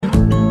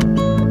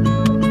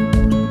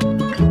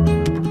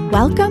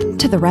Welcome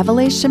to the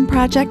Revelation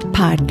Project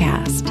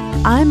podcast.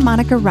 I'm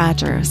Monica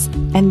Rogers,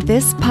 and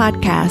this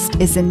podcast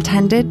is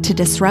intended to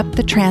disrupt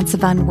the trance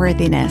of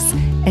unworthiness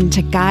and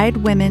to guide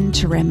women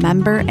to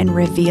remember and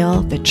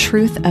reveal the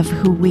truth of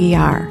who we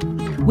are.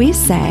 We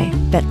say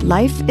that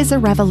life is a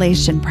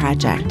revelation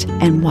project,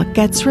 and what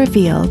gets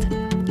revealed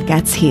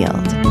gets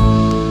healed.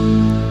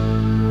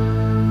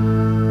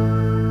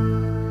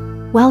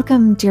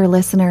 Welcome, dear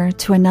listener,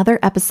 to another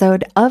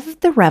episode of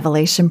the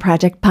Revelation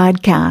Project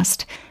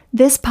podcast.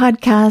 This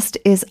podcast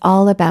is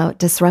all about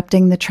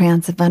disrupting the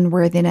trance of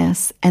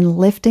unworthiness and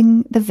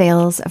lifting the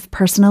veils of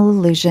personal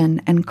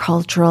illusion and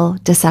cultural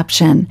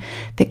deception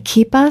that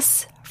keep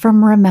us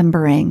from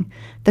remembering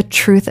the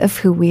truth of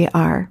who we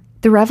are.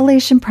 The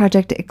Revelation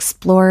Project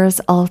explores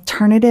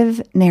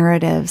alternative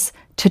narratives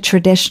to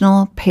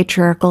traditional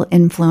patriarchal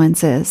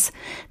influences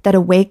that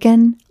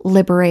awaken,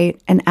 liberate,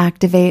 and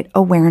activate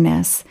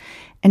awareness.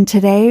 And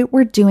today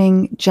we're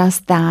doing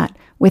just that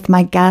with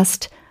my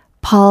guest,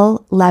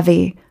 Paul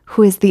Levy,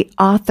 who is the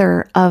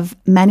author of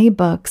many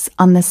books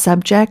on the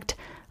subject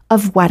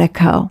of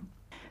Wetiko.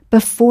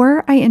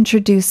 Before I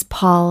introduce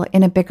Paul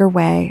in a bigger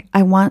way,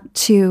 I want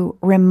to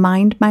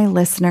remind my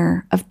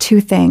listener of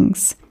two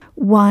things.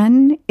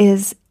 One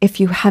is, if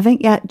you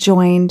haven't yet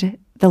joined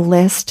the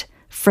list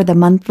for the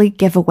monthly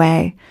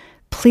giveaway,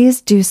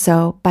 please do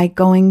so by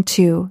going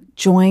to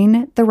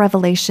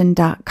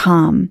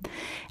jointherevelation.com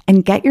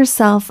and get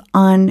yourself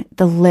on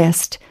the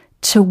list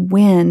to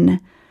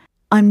win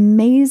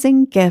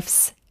amazing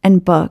gifts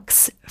and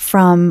books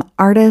from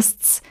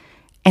artists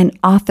and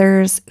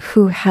authors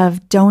who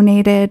have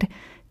donated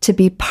to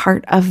be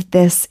part of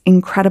this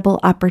incredible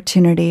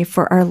opportunity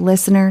for our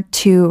listener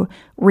to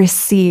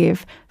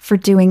receive for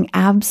doing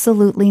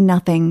absolutely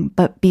nothing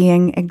but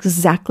being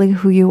exactly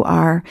who you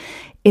are.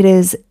 It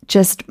is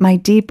just my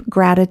deep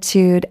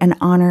gratitude and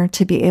honor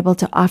to be able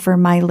to offer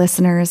my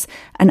listeners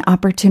an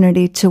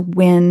opportunity to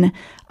win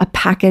a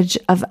package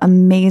of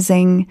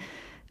amazing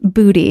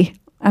booty.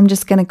 I'm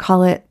just going to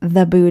call it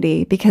the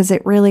booty because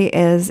it really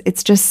is.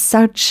 It's just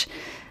such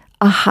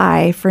a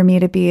high for me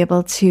to be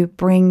able to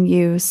bring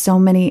you so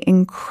many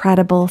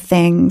incredible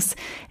things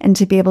and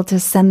to be able to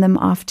send them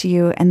off to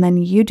you. And then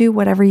you do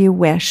whatever you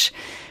wish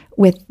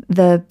with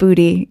the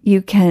booty.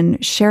 You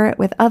can share it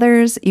with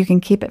others. You can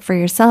keep it for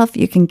yourself.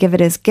 You can give it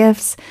as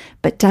gifts,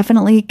 but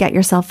definitely get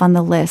yourself on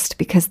the list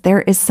because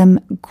there's some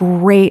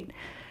great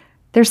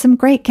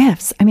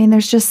gifts. I mean,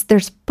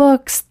 there's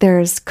books,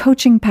 there's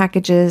coaching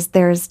packages,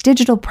 there's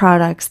digital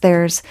products,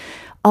 there's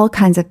all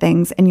kinds of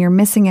things, and you're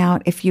missing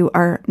out if you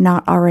are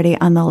not already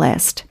on the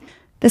list.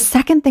 The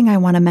second thing I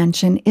want to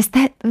mention is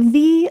that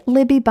the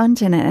Libby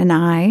Bunton and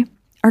I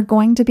are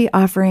going to be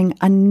offering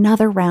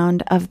another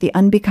round of the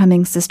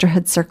Unbecoming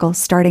Sisterhood Circle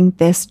starting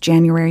this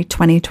January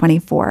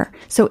 2024.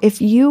 So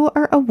if you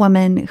are a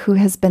woman who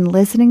has been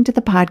listening to the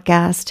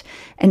podcast,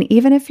 and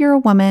even if you're a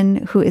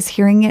woman who is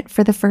hearing it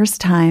for the first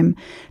time,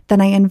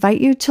 then I invite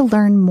you to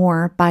learn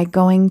more by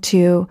going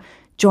to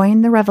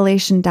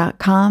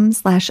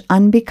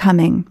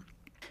jointherevelation.com/unbecoming.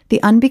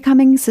 The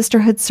Unbecoming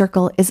Sisterhood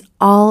Circle is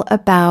all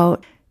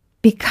about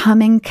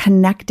becoming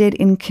connected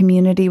in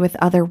community with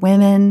other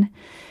women,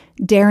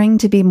 daring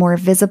to be more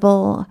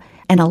visible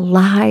and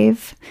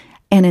alive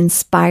and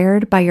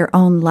inspired by your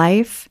own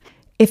life.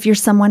 If you're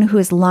someone who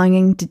is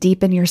longing to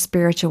deepen your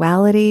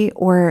spirituality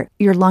or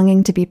you're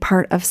longing to be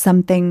part of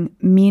something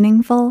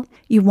meaningful,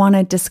 you want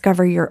to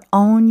discover your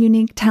own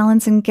unique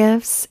talents and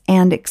gifts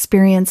and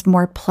experience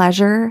more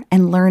pleasure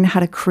and learn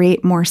how to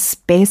create more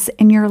space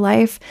in your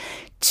life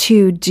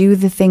to do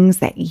the things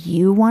that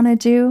you want to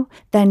do,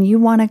 then you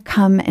want to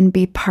come and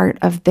be part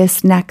of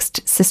this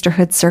next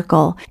Sisterhood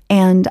Circle.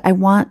 And I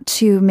want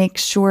to make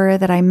sure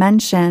that I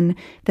mention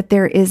that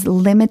there is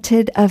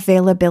limited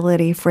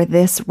availability for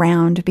this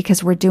round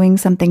because we're doing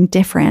something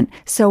different.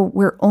 So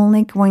we're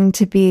only going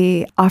to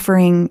be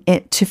offering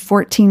it to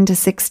 14 to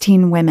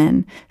 16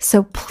 women.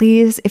 So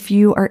please, if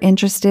you are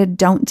interested,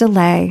 don't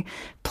delay.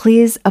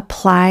 Please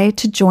apply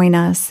to join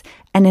us.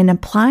 And in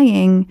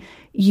applying,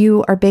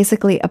 you are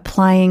basically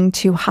applying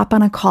to hop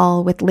on a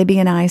call with Libby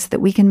and I so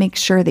that we can make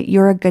sure that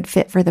you're a good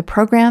fit for the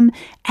program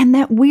and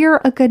that we're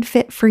a good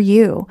fit for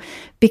you.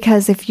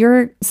 Because if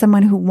you're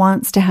someone who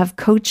wants to have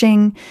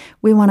coaching,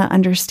 we want to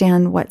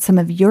understand what some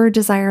of your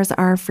desires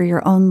are for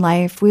your own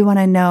life. We want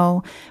to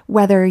know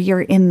whether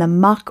you're in the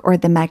muck or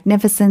the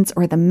magnificence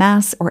or the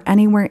mess or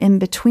anywhere in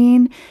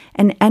between.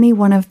 And any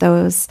one of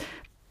those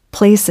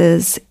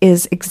places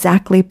is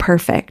exactly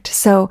perfect.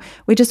 So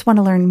we just want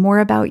to learn more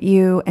about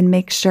you and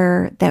make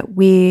sure that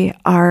we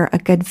are a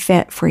good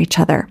fit for each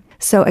other.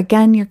 So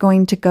again, you're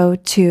going to go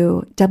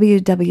to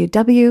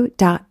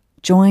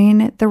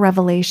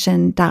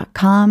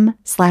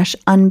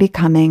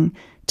www.jointherevelation.com/unbecoming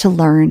to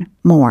learn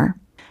more.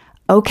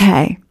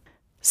 Okay.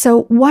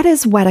 So what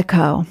is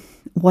Wetiko?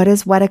 What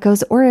is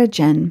Wetiko's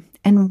origin?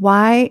 And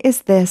why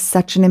is this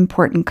such an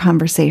important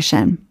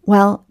conversation?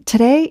 Well,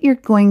 today you're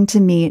going to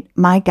meet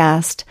my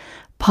guest,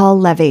 Paul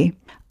Levy.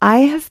 I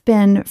have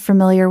been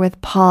familiar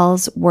with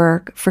Paul's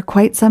work for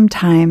quite some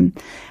time.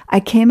 I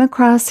came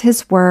across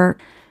his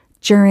work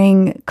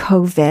during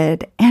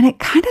COVID, and it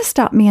kind of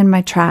stopped me in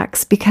my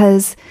tracks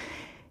because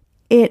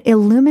it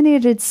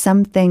illuminated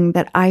something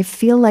that I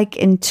feel like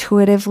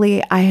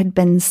intuitively I had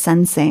been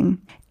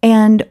sensing.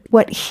 And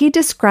what he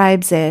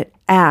describes it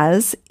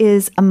as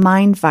is a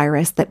mind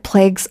virus that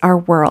plagues our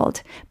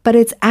world. But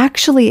it's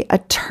actually a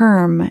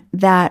term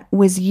that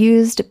was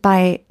used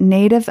by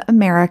Native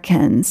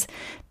Americans.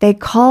 They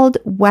called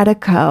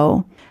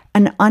Wetiko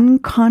an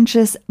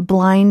unconscious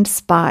blind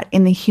spot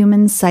in the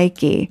human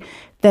psyche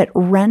that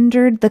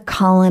rendered the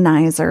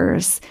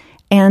colonizers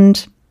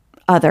and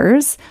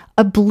others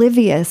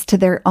oblivious to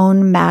their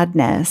own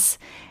madness,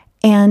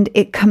 and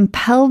it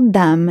compelled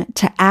them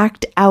to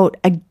act out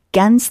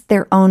against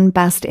their own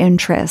best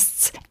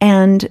interests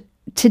and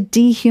to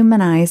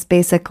dehumanize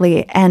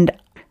basically and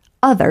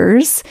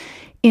others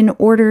in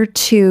order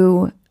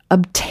to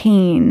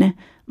obtain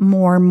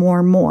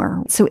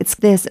more. So it's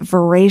this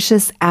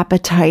voracious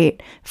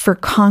appetite for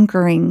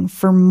conquering,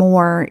 for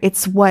more.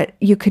 It's what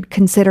you could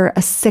consider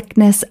a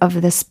sickness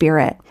of the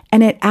spirit.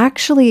 And it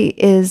actually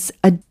is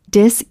a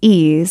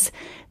dis-ease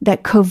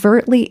that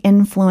covertly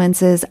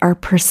influences our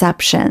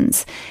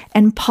perceptions.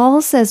 And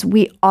Paul says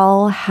we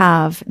all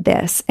have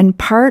this. And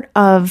part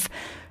of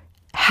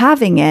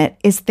having it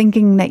is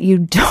thinking that you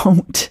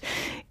don't,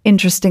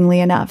 interestingly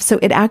enough. So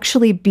it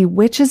actually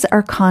bewitches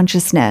our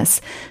consciousness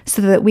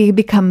so that we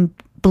become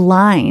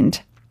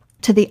blind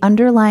to the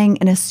underlying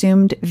and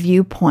assumed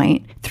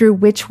viewpoint through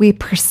which we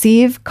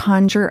perceive,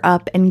 conjure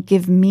up, and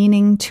give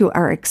meaning to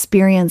our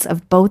experience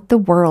of both the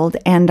world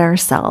and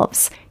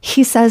ourselves.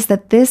 He says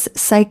that this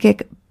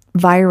psychic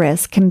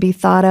virus can be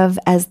thought of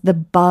as the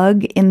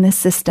bug in the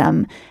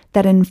system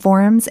that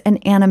informs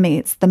and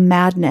animates the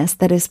madness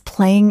that is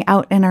playing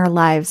out in our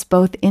lives,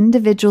 both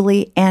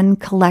individually and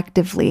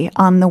collectively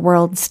on the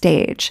world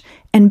stage.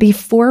 And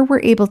before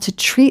we're able to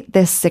treat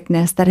this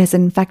sickness that has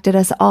infected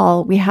us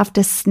all, we have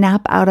to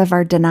snap out of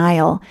our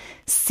denial,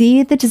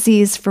 see the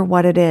disease for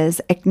what it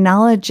is,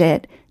 acknowledge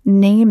it,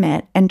 name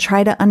it, and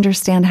try to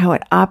understand how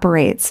it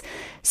operates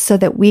so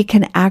that we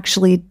can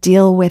actually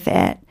deal with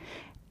it.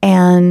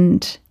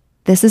 And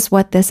this is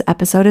what this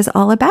episode is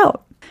all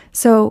about.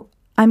 So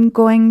I'm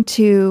going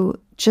to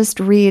just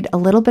read a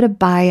little bit of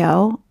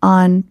bio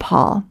on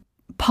Paul.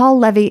 Paul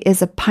Levy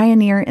is a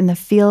pioneer in the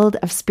field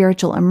of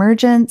spiritual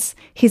emergence.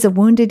 He's a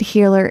wounded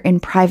healer in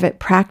private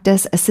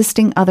practice,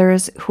 assisting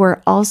others who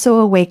are also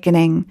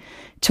awakening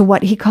to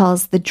what he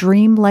calls the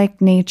dreamlike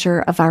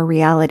nature of our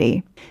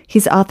reality.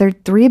 He's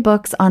authored 3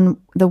 books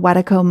on the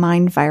Wetiko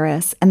mind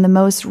virus, and the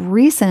most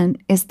recent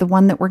is the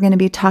one that we're going to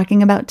be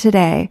talking about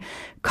today,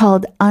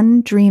 called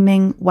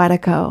Undreaming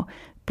Wetiko: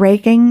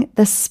 Breaking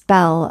the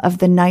Spell of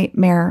the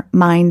Nightmare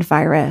Mind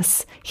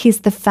Virus.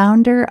 He's the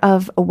founder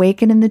of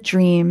Awaken in the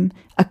Dream,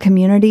 a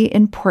community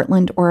in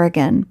Portland,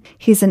 Oregon.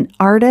 He's an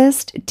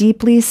artist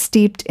deeply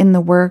steeped in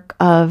the work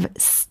of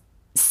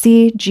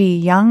C.G.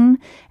 Jung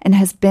and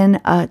has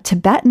been a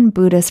Tibetan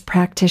Buddhist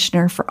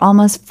practitioner for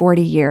almost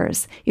 40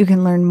 years. You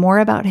can learn more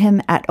about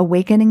him at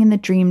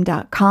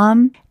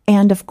awakeninginthedream.com.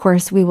 And of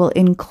course, we will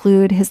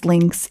include his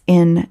links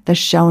in the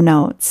show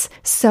notes.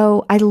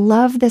 So I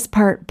love this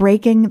part,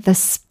 breaking the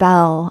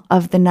spell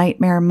of the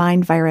nightmare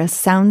mind virus.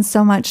 Sounds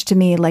so much to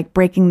me like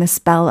breaking the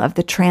spell of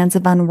the trance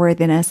of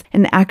unworthiness.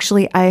 And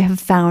actually, I have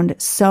found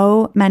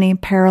so many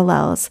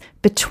parallels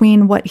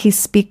between what he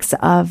speaks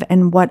of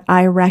and what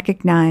I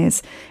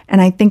recognize.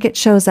 And I think it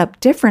shows up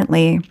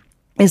differently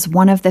is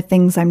one of the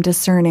things I'm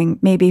discerning,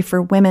 maybe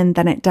for women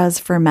than it does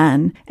for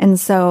men. And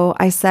so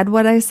I said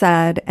what I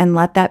said, and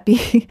let that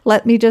be,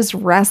 let me just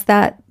rest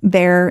that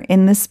there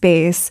in the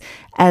space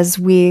as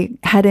we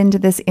head into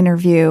this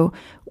interview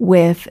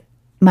with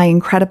my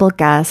incredible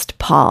guest,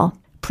 Paul.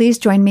 Please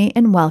join me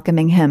in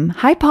welcoming him.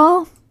 Hi,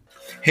 Paul.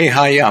 Hey,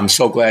 hi. I'm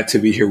so glad to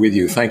be here with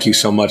you. Thank you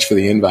so much for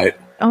the invite.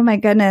 Oh my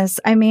goodness.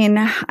 I mean,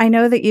 I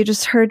know that you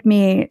just heard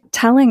me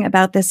telling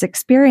about this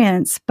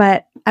experience,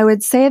 but I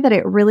would say that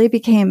it really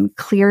became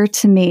clear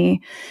to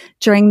me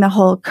during the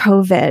whole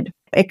COVID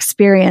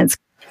experience.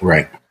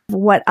 Right.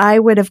 What I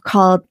would have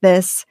called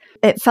this,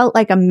 it felt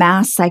like a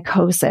mass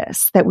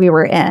psychosis that we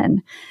were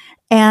in.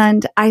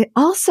 And I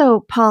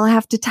also, Paul,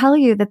 have to tell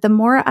you that the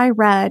more I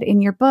read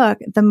in your book,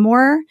 the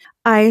more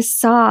I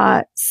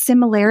saw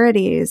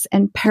similarities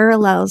and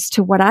parallels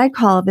to what I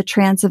call the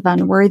trance of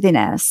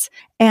unworthiness.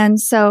 And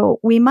so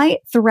we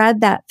might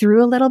thread that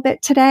through a little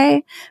bit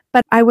today,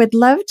 but I would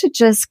love to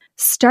just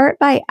start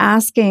by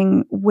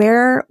asking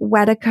where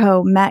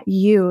Wetiko met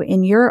you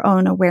in your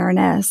own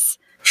awareness.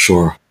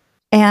 Sure.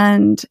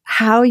 And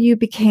how you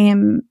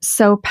became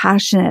so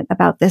passionate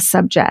about this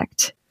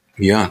subject.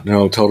 Yeah,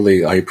 no,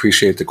 totally. I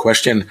appreciate the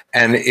question.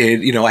 And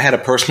I had a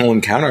personal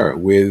encounter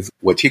with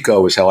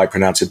Wetiko is how I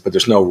pronounce it, but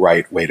there's no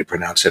right way to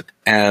pronounce it.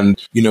 And,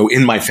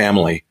 in my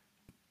family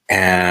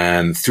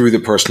and through the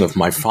person of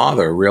my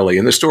father, really,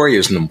 and the story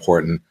isn't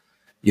important,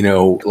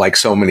 like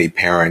so many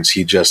parents,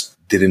 he just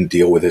didn't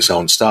deal with his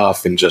own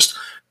stuff and just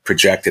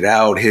projected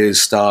out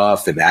his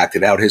stuff and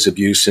acted out his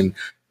abuse. And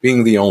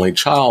being the only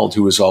child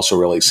who was also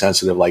really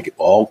sensitive, like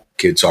all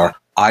kids are,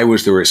 I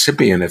was the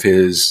recipient of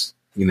his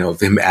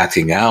of him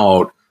acting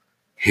out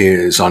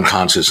his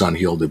unconscious,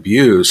 unhealed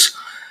abuse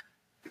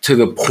to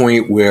the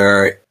point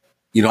where,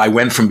 I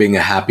went from being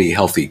a happy,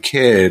 healthy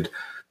kid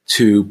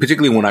to,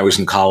 particularly when I was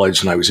in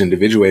college and I was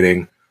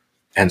individuating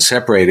and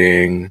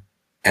separating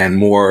and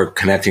more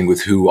connecting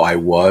with who I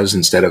was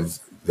instead of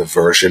the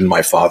version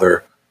my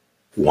father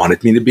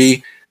wanted me to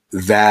be,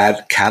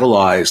 that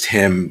catalyzed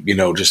him,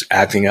 just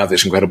acting out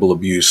this incredible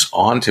abuse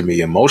onto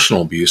me,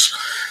 emotional abuse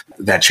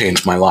that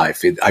changed my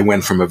life. I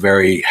went from a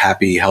very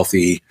happy,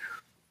 healthy,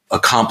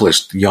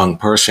 accomplished young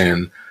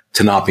person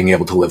to not being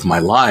able to live my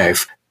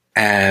life.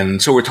 And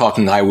so we're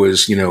talking, I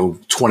was,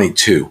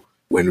 22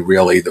 when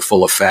really the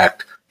full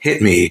effect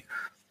hit me.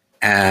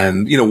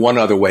 And, one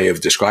other way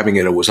of describing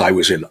it was I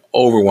was in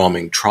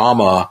overwhelming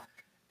trauma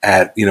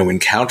at,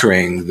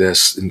 encountering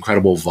this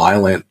incredible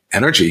violent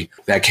energy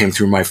that came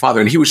through my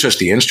father. And he was just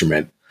the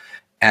instrument.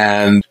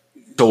 And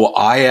so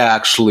I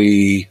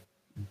actually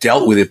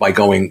dealt with it by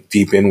going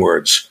deep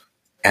inwards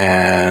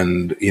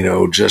and,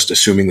 just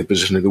assuming the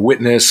position of the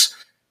witness,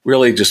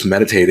 really just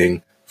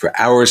meditating for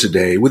hours a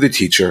day with a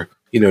teacher,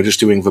 just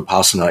doing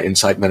Vipassana,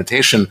 insight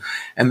meditation.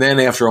 And then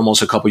after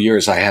almost a couple of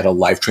years, I had a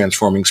life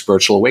transforming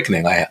spiritual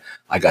awakening.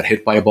 I got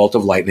hit by a bolt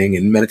of lightning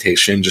in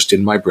meditation, just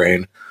in my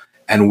brain,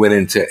 and went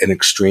into an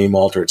extreme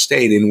altered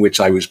state in which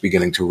I was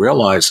beginning to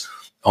realize,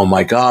 oh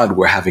my God,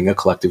 we're having a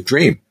collective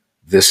dream.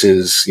 This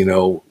is,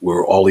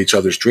 we're all each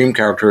other's dream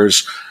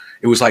characters.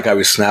 It was like I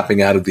was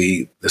snapping out of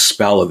the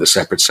spell of the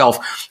separate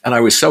self. And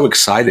I was so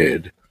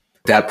excited.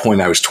 At that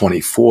point, I was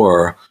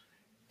 24.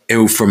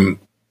 From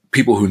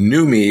people who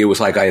knew me, it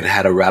was like I had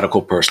had a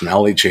radical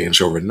personality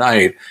change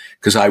overnight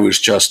because I was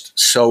just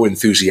so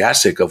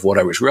enthusiastic of what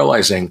I was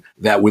realizing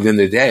that within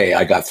the day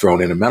I got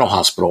thrown in a mental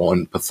hospital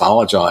and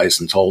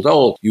pathologized and told,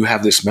 oh, you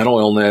have this mental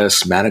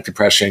illness, manic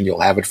depression, you'll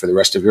have it for the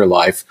rest of your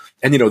life.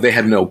 And, they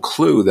had no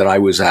clue that I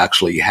was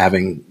actually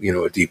having,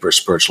 a deeper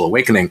spiritual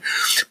awakening.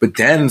 But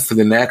then for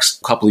the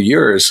next couple of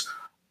years,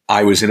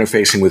 I was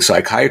interfacing with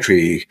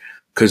psychiatry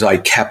because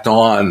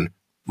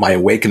my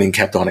awakening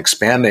kept on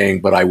expanding,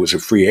 but I was a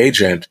free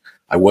agent.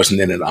 I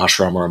wasn't in an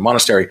ashram or a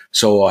monastery.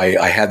 So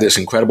I had this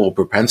incredible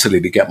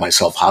propensity to get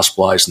myself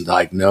hospitalized and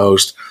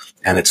diagnosed,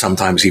 and it's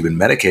sometimes even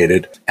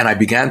medicated. And I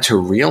began to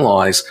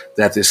realize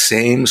that the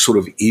same sort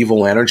of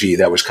evil energy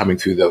that was coming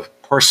through the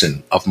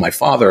person of my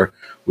father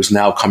was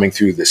now coming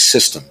through the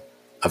system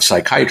of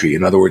psychiatry.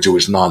 In other words, it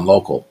was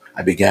non-local.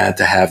 I began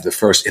to have the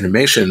first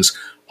intimations.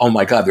 Oh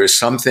my God, there's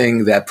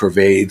something that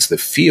pervades the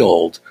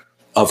field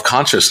of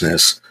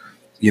consciousness,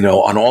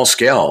 on all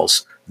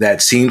scales, that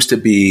seems to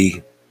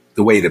be,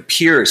 the way it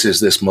appears,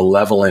 is this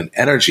malevolent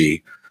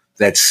energy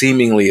that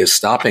seemingly is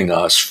stopping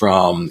us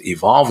from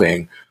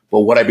evolving.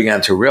 But what I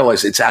began to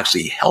realize, it's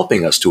actually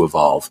helping us to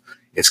evolve.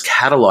 It's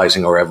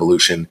catalyzing our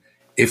evolution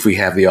if we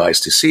have the eyes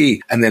to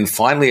see. And then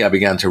finally, I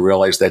began to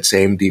realize that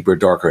same deeper,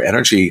 darker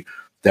energy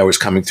that was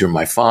coming through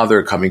my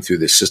father, coming through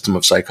the system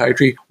of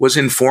psychiatry, was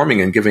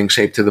informing and giving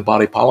shape to the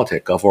body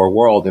politic of our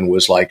world, and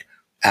was like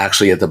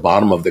actually at the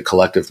bottom of the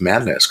collective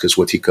madness, because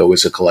Wetiko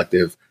is a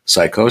collective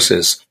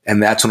psychosis.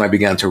 And that's when I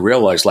began to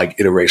realize, like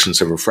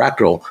iterations of a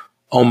fractal,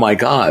 oh my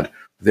God,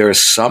 there's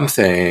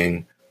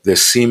something,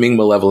 this seeming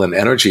malevolent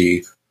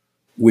energy,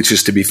 which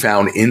is to be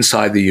found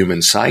inside the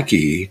human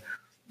psyche,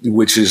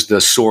 which is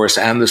the source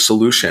and the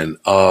solution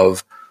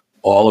of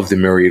all of the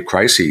myriad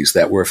crises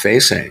that we're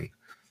facing.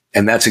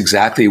 And that's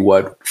exactly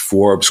what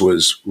Forbes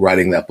was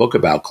writing that book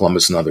about,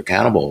 Columbus and Other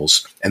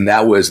Cannibals. And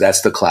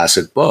that's the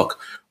classic book,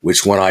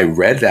 which when I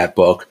read that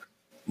book,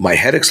 my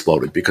head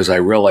exploded, because I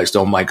realized,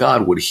 oh my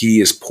God, what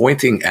he is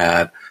pointing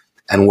at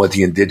and what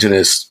the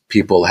indigenous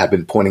people have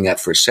been pointing at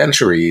for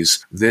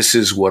centuries, this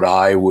is what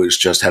I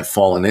had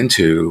fallen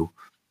into.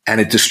 And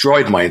it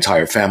destroyed my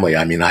entire family.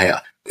 I mean,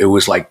 it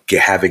was like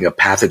having a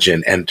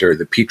pathogen enter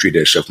the petri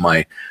dish of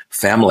my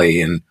family,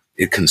 and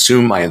it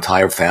consumed my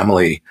entire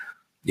family.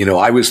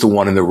 I was the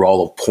one in the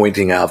role of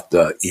pointing out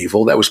the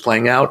evil that was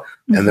playing out.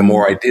 Mm-hmm. And the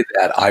more I did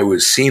that, I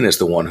was seen as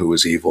the one who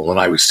was evil, and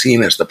I was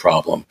seen as the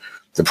problem.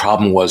 The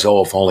problem was,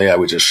 if only I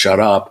would just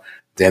shut up,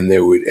 then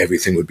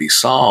everything would be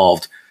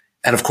solved.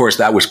 And of course,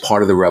 that was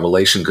part of the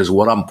revelation, because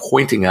what I'm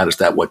pointing at is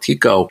that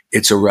Wetiko,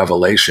 it's a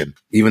revelation,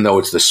 even though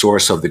it's the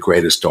source of the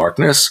greatest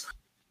darkness.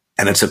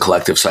 And it's a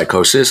collective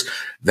psychosis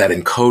that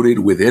encoded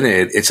within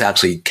it, it's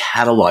actually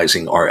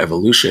catalyzing our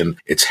evolution.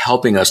 It's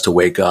helping us to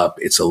wake up.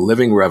 It's a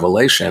living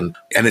revelation.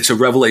 And it's a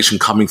revelation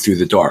coming through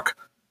the dark,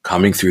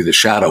 coming through the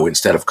shadow,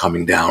 instead of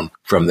coming down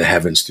from the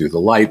heavens through the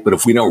light. But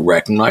if we don't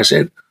recognize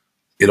it,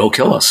 it'll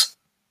kill us.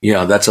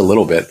 Yeah, that's a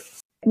little bit.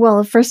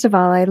 Well, first of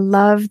all, I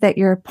love that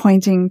you're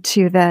pointing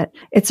to that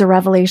it's a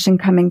revelation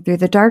coming through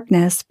the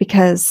darkness,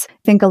 because I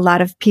think a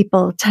lot of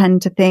people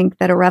tend to think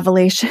that a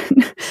revelation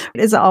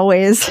is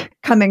always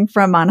coming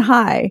from on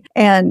high.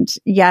 And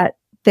yet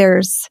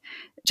there's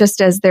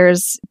just as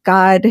there's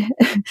God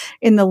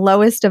in the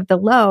lowest of the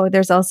low,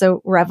 there's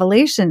also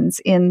revelations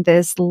in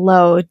this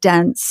low,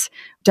 dense,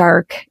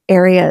 dark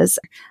areas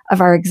of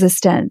our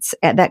existence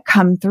that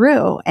come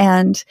through.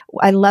 And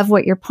I love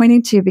what you're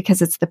pointing to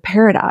because it's the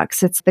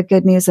paradox. It's the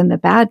good news and the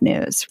bad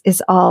news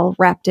is all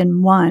wrapped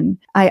in one.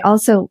 I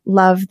also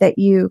love that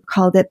you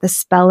called it the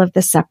spell of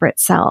the separate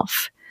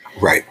self.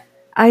 Right.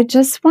 I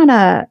just want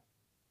to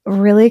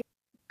really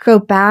go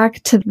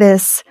back to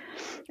this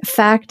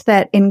fact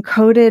that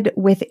encoded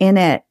within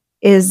it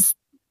is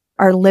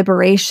our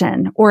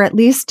liberation, or at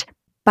least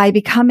by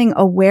becoming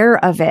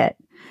aware of it.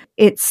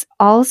 It's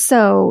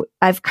also,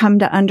 I've come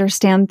to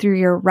understand through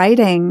your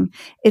writing,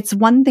 it's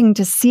one thing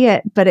to see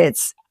it, but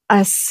it's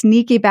a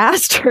sneaky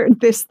bastard,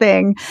 this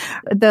thing.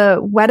 The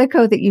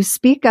Wetiko that you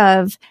speak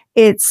of,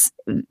 it's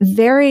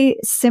very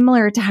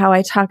similar to how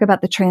I talk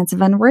about the trance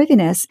of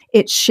unworthiness.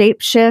 It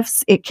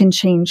shapeshifts, it can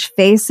change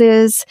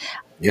faces.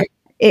 Yep.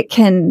 It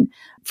can,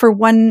 for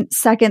 1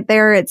 second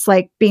there, it's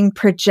like being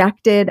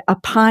projected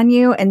upon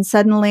you, and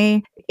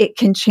suddenly it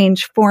can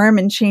change form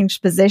and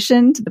change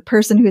position. The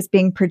person who's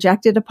being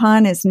projected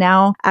upon is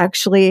now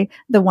actually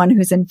the one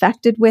who's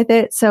infected with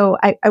it. So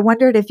I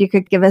wondered if you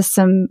could give us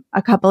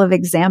a couple of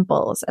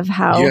examples of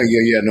how.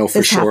 Yeah. No,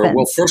 for sure. Happens.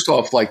 Well, first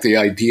off, like the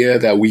idea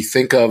that we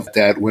think of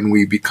that when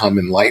we become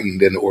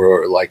enlightened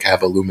or like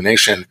have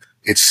illumination,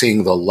 it's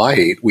seeing the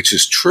light, which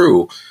is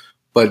true,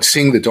 but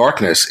seeing the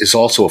darkness is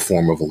also a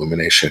form of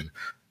illumination.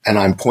 And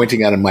I'm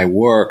pointing out in my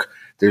work,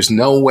 there's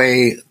no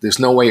way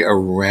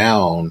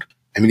around.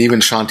 I mean, even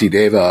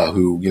Shantideva,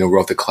 who,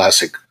 wrote the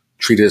classic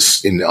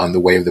treatise on the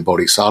way of the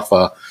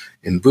Bodhisattva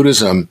in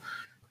Buddhism,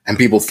 and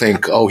people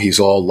think, oh, he's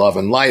all love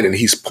and light. And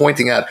he's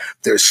pointing out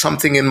there's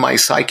something in my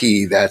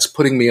psyche that's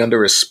putting me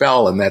under a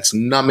spell, and that's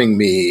numbing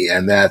me,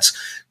 and that's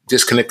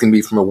disconnecting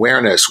me from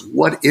awareness.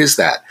 What is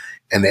that?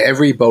 And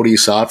every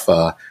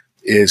Bodhisattva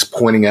is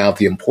pointing out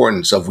the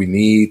importance of we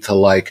need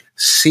to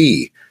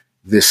see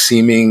this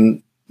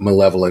seeming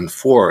malevolent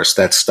force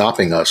that's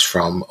stopping us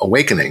from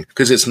awakening.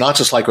 Because it's not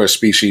just like our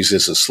species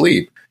is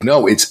asleep.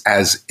 No, it's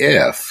as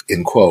if,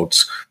 in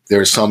quotes,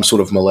 there's some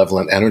sort of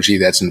malevolent energy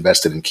that's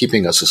invested in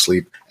keeping us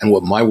asleep. And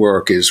what my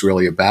work is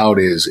really about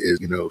is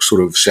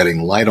sort of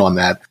shedding light on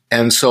that.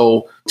 And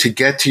so to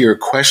get to your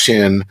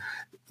question,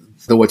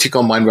 the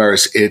Wetiko mind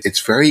virus,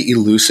 it's very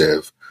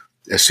elusive.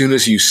 As soon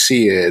as you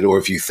see it, or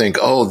if you think,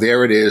 oh,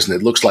 there it is, and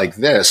it looks like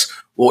this,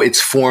 well, it's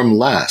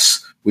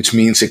formless, which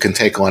means it can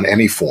take on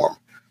any form.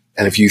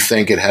 And if you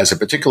think it has a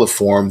particular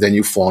form, then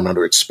you've fallen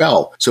under its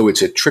spell. So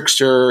it's a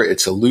trickster,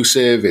 it's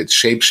elusive, it's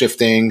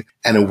shape-shifting,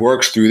 and it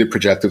works through the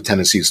projective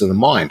tendencies of the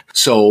mind.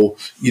 So,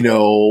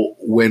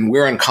 when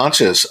we're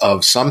unconscious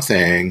of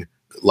something,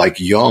 like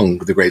Jung,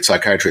 the great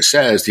psychiatrist,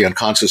 says, the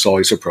unconscious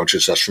always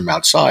approaches us from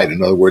outside.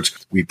 In other words,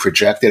 we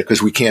project it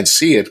because we can't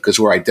see it because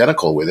we're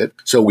identical with it.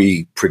 So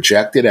we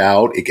project it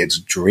out. It gets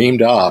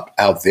dreamed up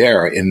out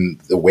there in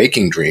the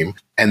waking dream.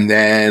 And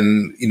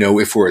then,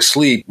 if we're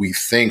asleep, we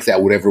think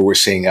that whatever we're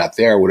seeing out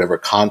there, whatever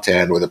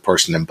content or the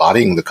person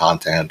embodying the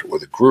content or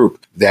the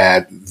group,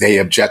 that they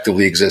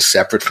objectively exist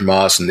separate from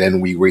us. And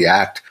then we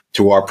react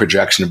to our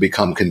projection and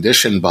become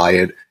conditioned by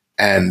it.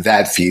 And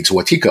that feeds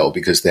Wetiko,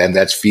 because then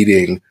that's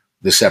feeding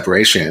the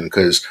separation.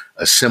 Because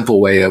a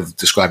simple way of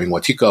describing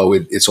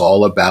Wetiko, it's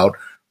all about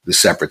the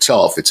separate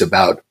self. It's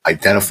about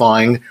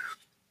identifying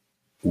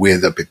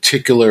with a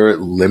particular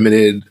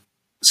limited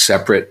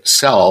separate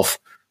self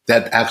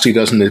that actually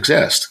doesn't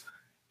exist.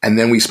 And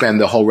then we spend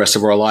the whole rest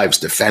of our lives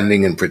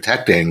defending and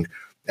protecting,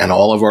 and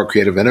all of our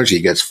creative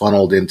energy gets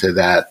funneled into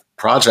that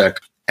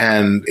project.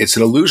 And it's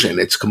an illusion.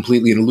 It's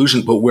completely an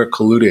illusion, but we're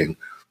colluding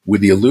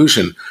with the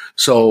illusion.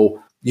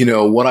 So,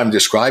 what I'm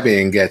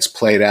describing gets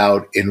played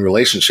out in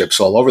relationships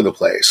all over the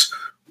place,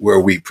 where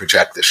we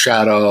project the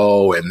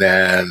shadow, and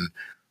then,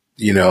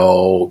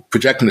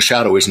 projecting the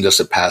shadow isn't just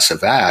a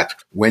passive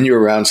act. When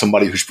you're around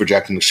somebody who's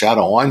projecting the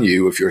shadow on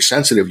you, if you're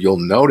sensitive, you'll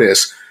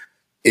notice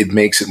it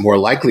makes it more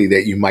likely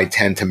that you might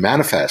tend to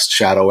manifest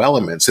shadow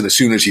elements. And as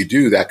soon as you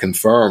do, that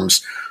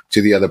confirms to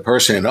the other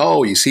person,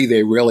 oh, you see,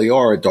 they really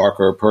are a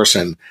darker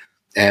person.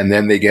 And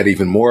then they get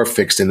even more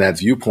fixed in that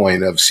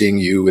viewpoint of seeing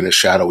you in a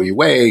shadowy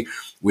way,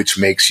 which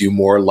makes you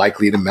more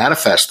likely to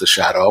manifest the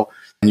shadow.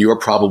 And you're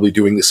probably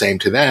doing the same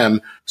to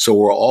them. So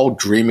we're all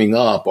dreaming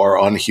up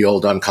our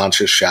unhealed,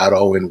 unconscious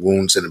shadow and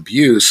wounds and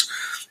abuse.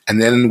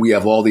 And then we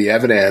have all the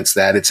evidence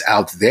that it's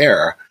out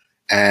there.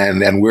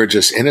 And we're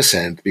just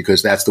innocent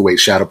because that's the way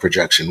shadow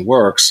projection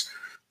works.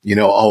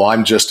 Oh,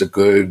 I'm just a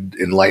good,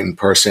 enlightened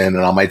person,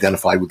 and I'm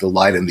identified with the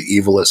light, and the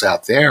evil is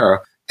out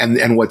there. And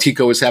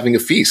Wetiko is having a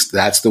feast.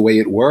 That's the way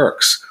it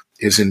works.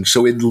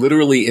 So it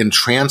literally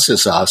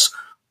entrances us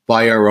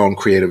by our own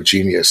creative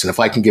genius. And if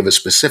I can give a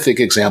specific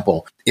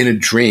example, in a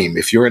dream,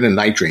 if you're in a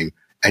night dream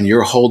and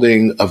you're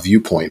holding a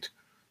viewpoint,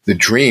 the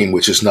dream,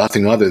 which is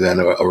nothing other than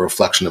a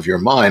reflection of your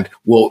mind,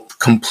 will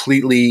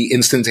completely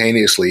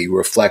instantaneously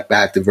reflect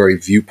back the very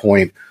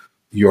viewpoint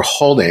you're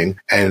holding.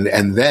 And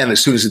then as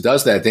soon as it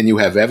does that, then you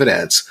have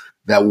evidence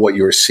that what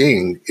you're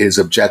seeing is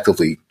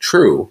objectively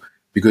true,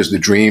 because the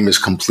dream is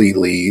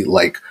completely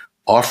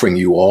offering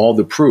you all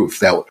the proof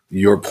that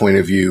your point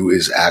of view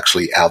is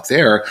actually out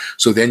there.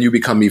 So then you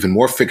become even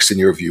more fixed in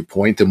your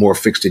viewpoint. The more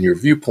fixed in your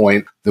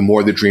viewpoint, the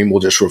more the dream will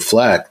just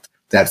reflect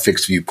that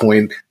fixed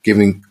viewpoint,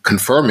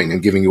 confirming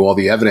and giving you all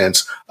the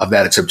evidence of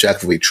that it's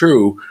objectively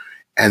true.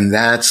 And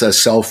that's a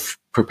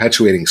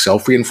self-perpetuating,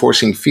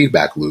 self-reinforcing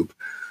feedback loop,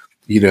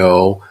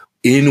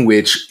 in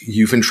which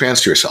you've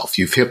entranced yourself,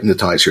 you've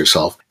hypnotized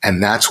yourself.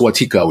 And that's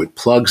Wetiko. It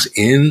plugs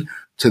in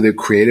to the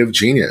creative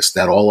genius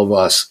that all of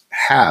us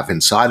have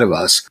inside of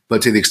us.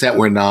 But to the extent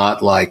we're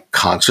not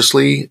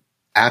consciously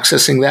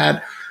accessing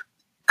that,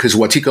 because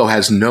Wetiko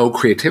has no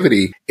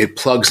creativity, it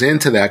plugs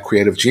into that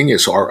creative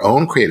genius, our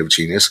own creative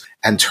genius,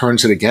 and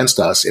turns it against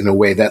us in a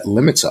way that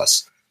limits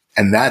us.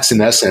 And that's,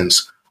 in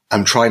essence,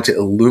 I'm trying to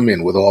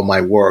illumine with all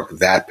my work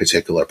that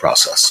particular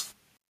process.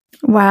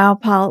 Wow,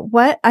 Paul.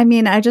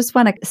 I just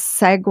want to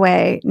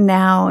segue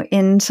now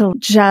into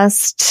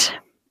just,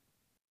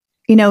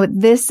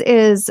 this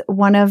is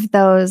one of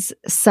those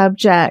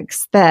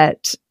subjects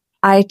that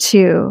I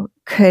too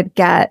could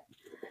get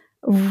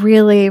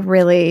really,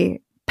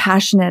 really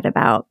passionate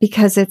about,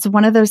 because it's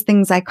one of those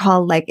things I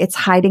call it's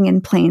hiding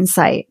in plain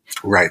sight.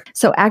 Right.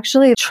 So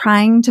actually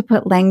trying to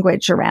put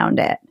language around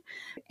it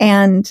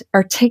and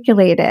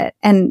articulate it.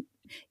 And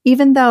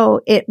even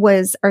though it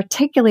was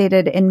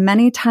articulated in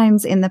many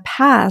times in the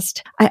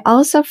past, I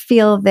also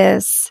feel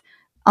this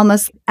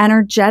almost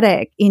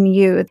energetic in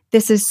you.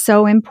 This is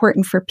so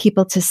important for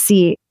people to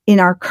see in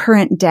our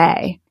current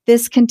day.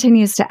 This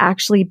continues to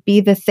actually be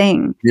the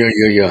thing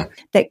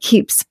that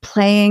keeps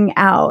playing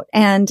out,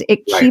 and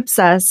it keeps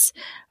us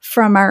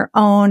from our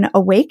own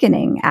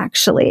awakening,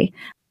 actually.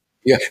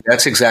 Yeah,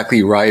 that's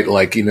exactly right.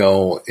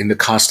 In the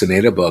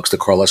Castaneda books, the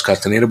Carlos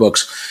Castaneda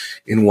books,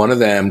 in one of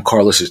them,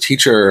 Carlos's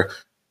teacher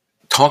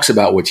talks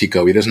about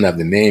Wetiko. He doesn't have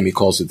the name. He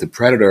calls it the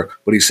predator,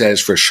 but he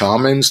says, for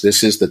shamans,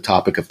 this is the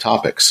topic of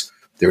topics.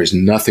 There is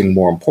nothing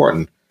more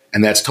important.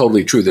 And that's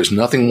totally true. There's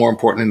nothing more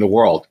important in the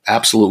world,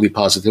 absolutely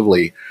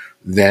positively,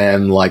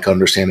 than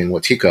understanding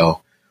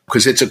Wetiko,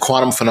 because it's a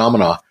quantum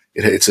phenomena.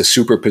 It's a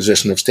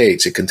superposition of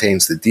states. It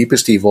contains the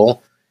deepest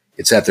evil.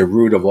 It's at the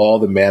root of all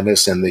the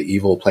madness and the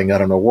evil playing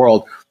out in our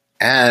world.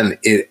 And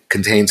it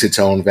contains its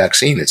own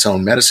vaccine, its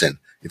own medicine,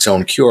 its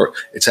own cure.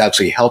 It's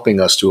actually helping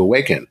us to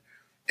awaken.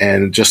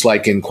 And just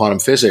like in quantum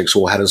physics,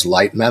 how does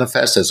light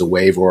manifest, as a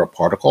wave or a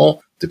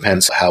particle?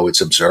 Depends how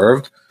it's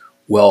observed.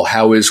 Well,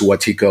 how is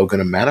Wetiko going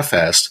to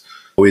manifest?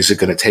 Is it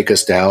going to take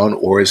us down,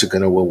 or is it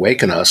going to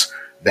awaken us?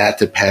 That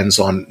depends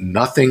on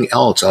nothing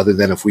else other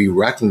than if we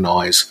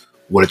recognize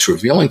what it's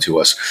revealing to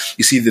us.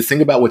 You see, the thing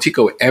about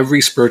Wetiko,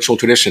 every spiritual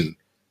tradition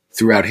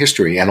throughout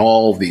history and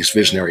all of these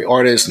visionary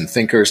artists and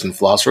thinkers and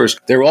philosophers,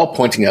 they're all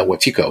pointing at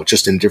Wetiko,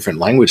 just in different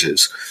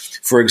languages.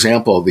 For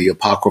example, the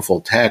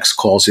apocryphal text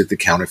calls it the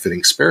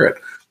counterfeiting spirit.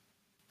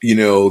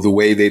 The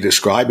way they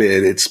describe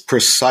it, it's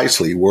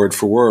precisely word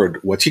for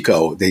word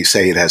Wetiko. They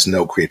say it has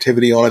no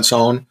creativity on its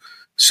own.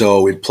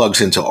 So it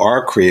plugs into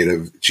our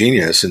creative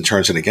genius and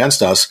turns it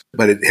against us,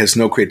 but it has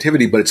no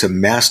creativity, but it's a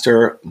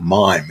master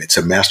mime. It's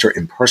a master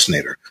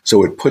impersonator.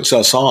 So it puts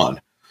us on,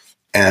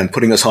 and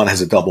putting us on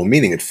has a double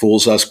meaning. It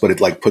fools us, but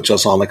it puts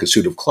us on like a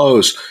suit of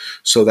clothes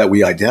so that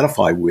we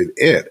identify with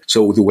it.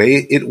 So the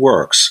way it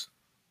works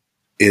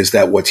is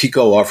that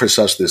Wetiko offers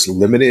us this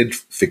limited,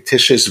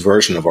 fictitious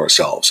version of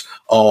ourselves.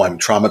 Oh, I'm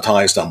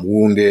traumatized. I'm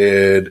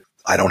wounded.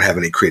 I don't have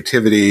any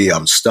creativity.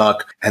 I'm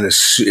stuck. And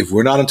if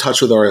we're not in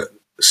touch with our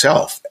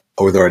self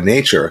or with our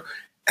nature,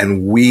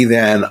 and we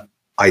then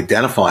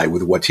identify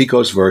with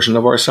Wetiko's version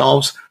of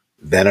ourselves,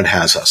 then it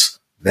has us.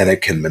 Then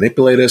it can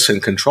manipulate us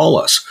and control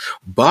us.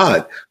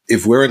 But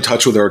if we're in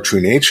touch with our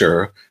true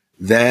nature,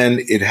 then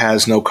it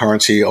has no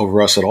currency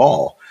over us at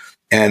all.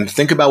 And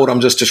think about what I'm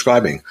just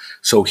describing.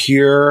 So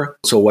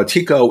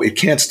Wetiko, it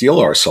can't steal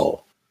our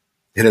soul.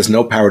 It has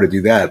no power to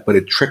do that, but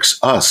it tricks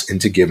us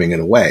into giving it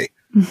away.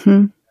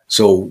 Mm-hmm.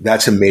 So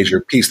that's a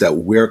major piece, that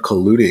we're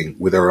colluding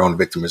with our own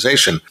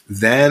victimization.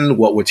 Then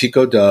what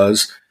Wetiko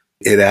does,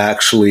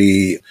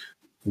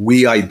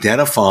 we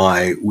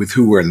identify with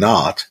who we're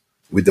not,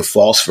 with the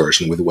false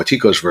version, with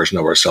Wetiko's version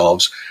of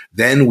ourselves.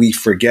 Then we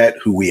forget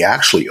who we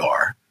actually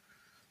are.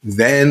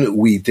 Then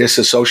we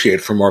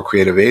disassociate from our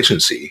creative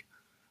agency.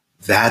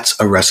 That's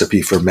a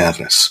recipe for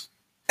madness.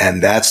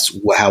 And that's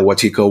how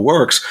Wetiko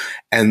works.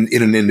 And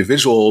in an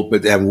individual,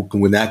 but then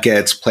when that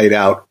gets played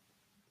out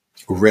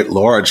writ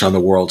large on the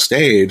world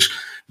stage,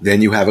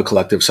 then you have a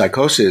collective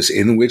psychosis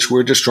in which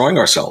we're destroying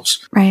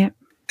ourselves. Right.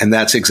 And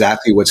that's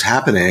exactly what's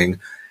happening.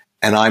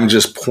 And I'm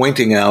just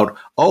pointing out,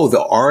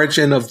 the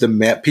origin of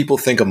people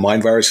think a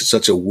mind virus is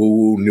such a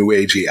woo-woo, new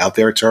agey, out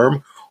there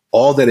term.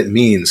 All that it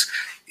means,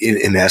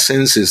 in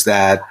essence, is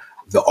that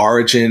the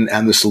origin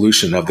and the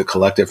solution of the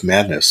collective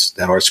madness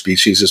that our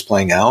species is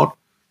playing out,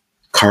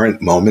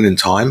 current moment in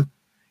time,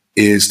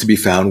 is to be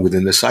found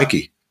within the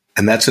psyche.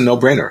 And that's a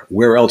no-brainer.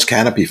 Where else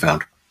can it be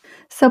found?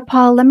 So,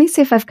 Paul, let me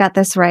see if I've got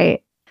this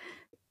right.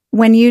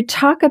 When you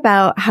talk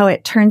about how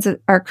it turns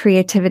our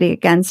creativity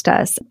against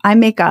us, I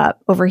make up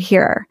over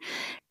here,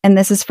 and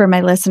this is for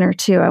my listener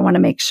too, I want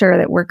to make sure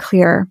that we're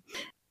clear,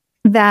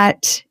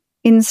 that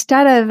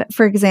instead of,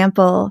 for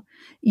example,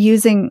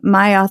 using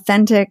my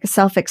authentic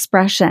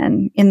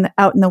self-expression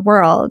out in the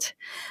world,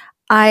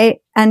 I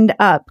end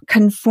up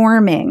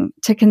conforming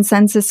to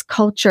consensus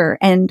culture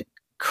and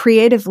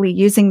creatively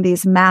using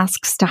these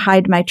masks to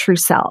hide my true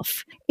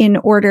self in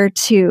order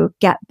to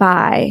get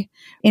by,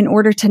 in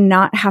order to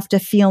not have to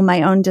feel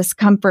my own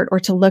discomfort or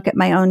to look at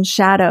my own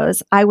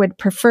shadows. I would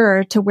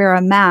prefer to wear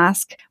a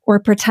mask or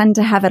pretend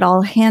to have it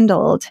all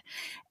handled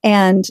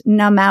and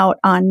numb out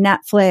on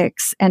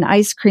Netflix and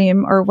ice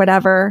cream or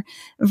whatever,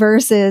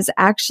 versus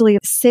actually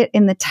sit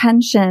in the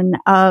tension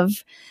of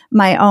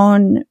my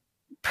own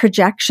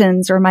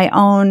projections or my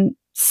own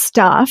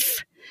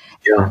stuff,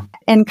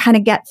 and kind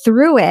of get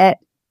through it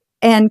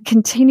and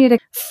continue to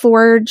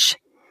forge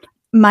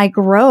my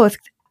growth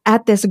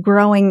at this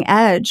growing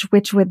edge,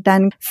 which would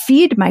then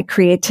feed my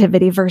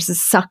creativity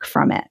versus suck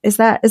from it. Is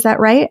that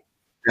right?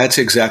 That's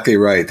exactly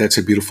right. That's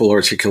a beautiful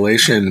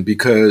articulation,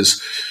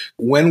 because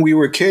when we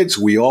were kids,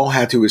 we all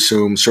had to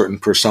assume certain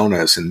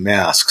personas and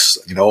masks.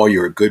 Oh,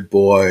 you're a good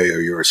boy, or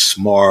you're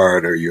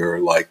smart, or you're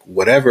like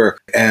whatever.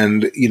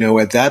 And,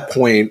 at that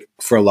point,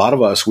 for a lot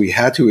of us, we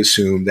had to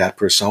assume that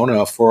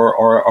persona for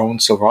our own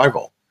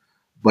survival.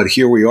 But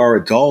here we are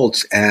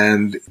adults,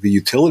 and the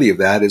utility of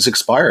that is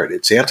expired.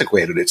 It's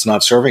antiquated. It's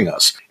not serving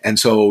us. And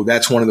so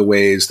that's one of the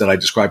ways that I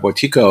describe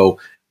Wetiko.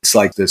 It's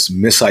like this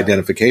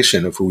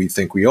misidentification of who we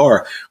think we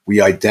are.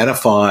 We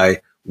identify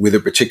with a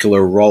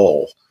particular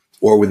role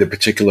or with a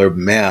particular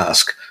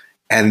mask,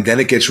 and then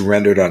it gets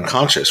rendered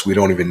unconscious. We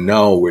don't even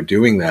know we're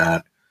doing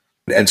that.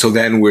 And so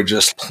then we're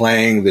just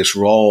playing this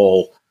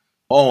role.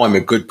 Oh, I'm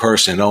a good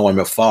person. Oh, I'm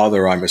a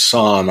father. I'm a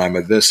son. I'm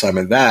a this. I'm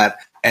a that.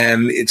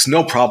 And it's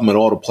no problem at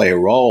all to play a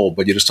role,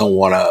 but you just don't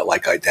want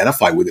to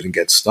identify with it and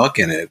get stuck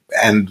in it.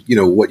 And,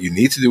 what you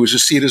need to do is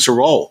just see it as a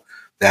role.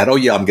 That, oh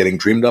yeah, I'm getting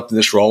dreamed up in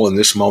this role in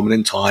this moment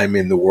in time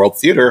in the world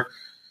theater,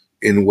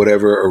 in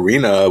whatever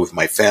arena with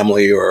my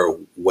family or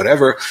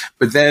whatever.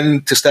 But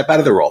then to step out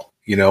of the role,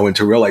 and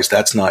to realize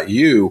that's not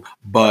you.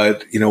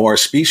 But, our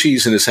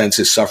species in a sense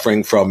is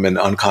suffering from an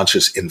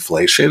unconscious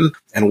inflation.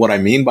 And what I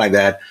mean by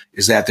that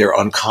is that they're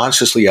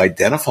unconsciously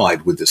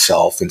identified with the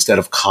self instead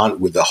of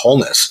with the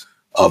wholeness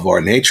of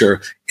our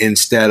nature,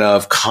 instead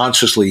of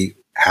consciously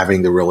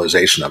having the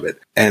realization of it.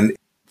 And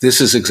this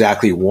is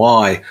exactly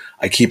why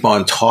I keep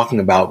on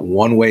talking about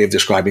one way of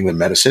describing the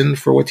medicine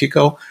for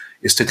Wetiko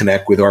is to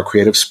connect with our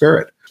creative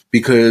spirit.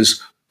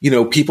 Because,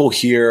 people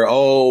hear,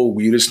 oh,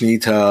 we just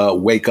need to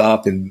wake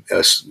up and,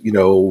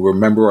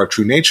 remember our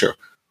true nature.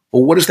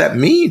 Well, what does that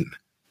mean?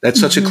 That's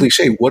such a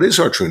cliche. What is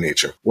our true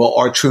nature? Well,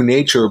 our true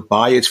nature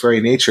by its very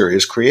nature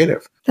is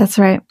creative. That's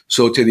right.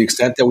 So to the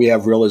extent that we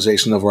have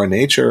realization of our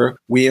nature,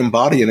 we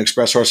embody and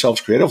express ourselves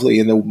creatively.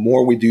 And the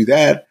more we do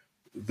that,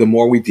 the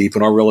more we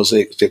deepen our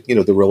realization,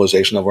 the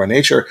realization of our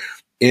nature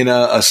in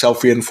a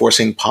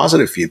self-reinforcing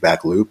positive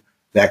feedback loop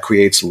that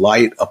creates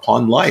light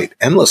upon light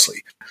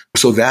endlessly.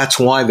 So that's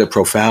why the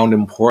profound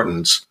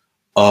importance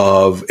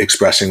of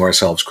expressing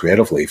ourselves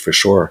creatively, for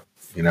sure.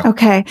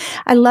 Okay.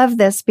 I love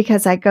this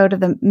because I go to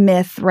the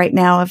myth right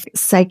now of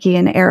Psyche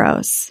and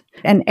Eros,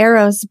 and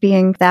Eros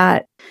being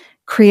that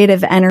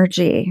creative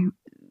energy.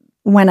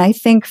 When I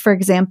think, for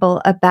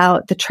example,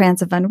 about the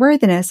trance of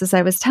unworthiness, as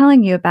I was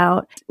telling you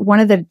about, one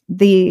of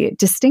the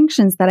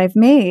distinctions that I've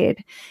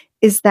made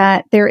is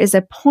that there is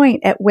a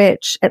point at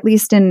which, at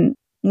least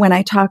when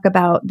I talk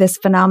about this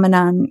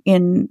phenomenon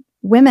in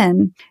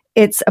women,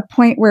 it's a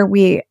point where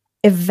we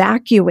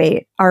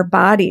evacuate our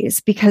bodies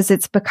because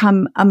it's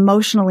become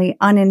emotionally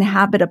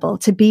uninhabitable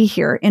to be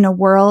here in a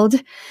world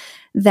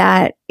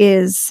that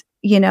is,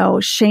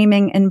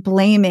 shaming and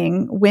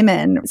blaming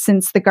women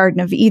since the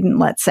Garden of Eden,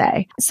 let's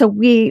say. So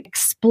we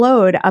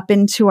explode up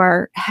into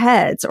our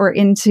heads or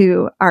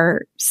into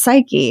our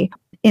psyche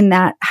in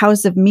that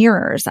house of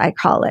mirrors, I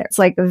call it. It's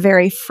like a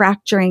very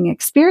fracturing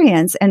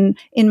experience. And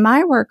in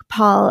my work,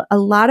 Paul, a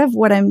lot of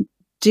what I'm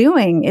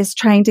doing is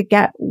trying to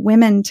get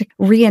women to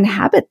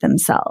re-inhabit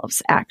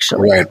themselves,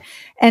 actually. Right.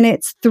 And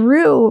it's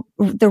through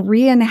the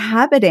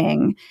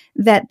re-inhabiting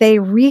that they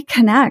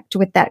reconnect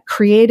with that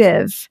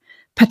creative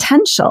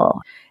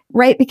potential,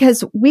 right?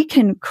 Because we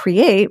can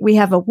create, we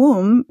have a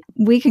womb,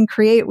 we can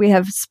create, we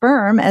have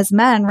sperm as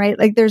men, right?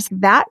 Like there's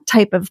that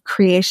type of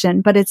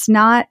creation, but it's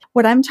not,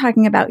 what I'm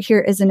talking about here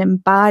is an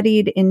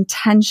embodied,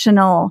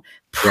 intentional,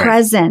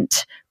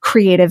 present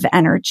creative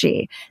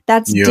energy.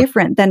 That's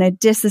different than a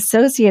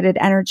disassociated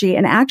energy.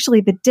 And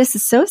actually the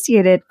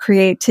disassociated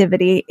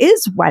creativity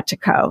is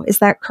Wetiko. Is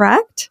that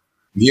correct?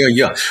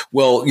 Yeah.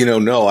 Well,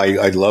 no,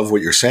 I love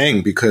what you're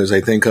saying, because I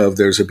think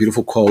there's a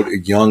beautiful quote.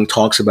 Jung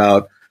talks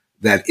about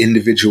that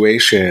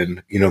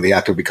individuation, the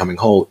act of becoming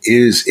whole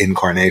is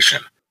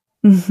incarnation.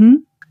 Mm-hmm.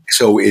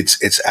 So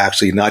it's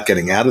actually not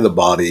getting out of the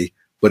body,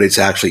 but it's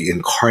actually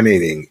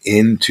incarnating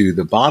into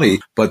the body.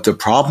 But the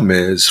problem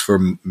is for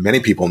many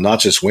people,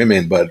 not just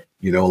women, but,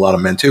 a lot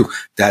of men too,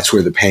 that's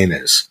where the pain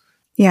is.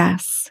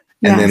 Yes.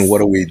 And then what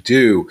do we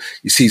do?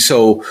 You see,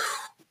 so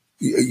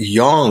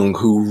Jung,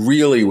 who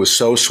really was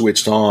so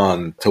switched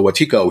on to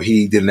Wetiko,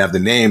 he didn't have the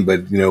name,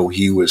 but,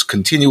 he was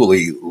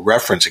continually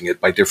referencing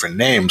it by different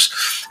names.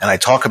 And I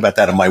talk about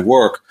that in my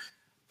work.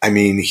 I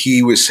mean,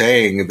 he was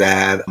saying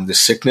that the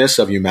sickness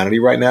of humanity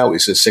right now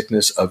is a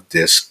sickness of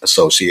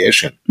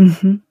disassociation,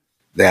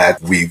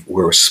 that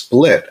we're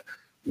split.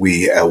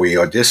 We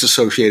are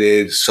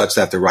disassociated such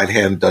that the right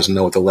hand doesn't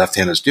know what the left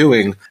hand is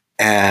doing.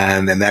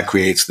 And that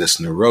creates this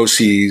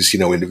neuroses,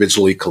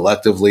 individually,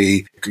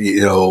 collectively,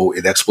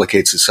 it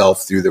explicates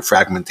itself through the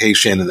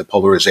fragmentation and the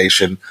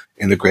polarization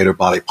in the greater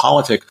body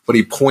politic. But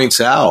he points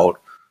out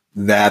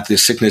that the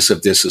sickness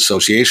of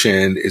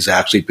disassociation is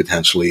actually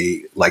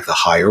potentially like the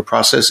higher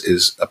process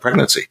is a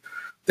pregnancy,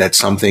 that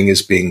something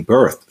is being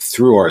birthed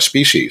through our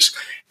species.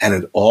 And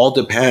it all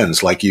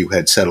depends, like you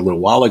had said a little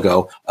while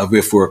ago, of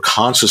if we're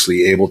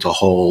consciously able to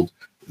hold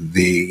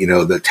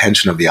the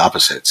tension of the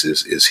opposites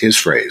is his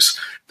phrase,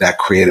 that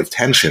creative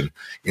tension,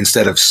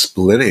 instead of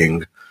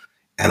splitting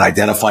and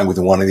identifying with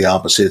one of the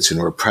opposites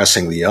and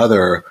repressing the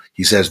other.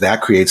 He says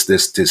that creates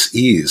this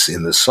dis-ease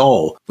in the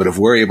soul. But if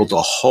we're able to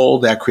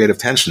hold that creative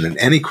tension, and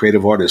any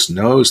creative artist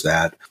knows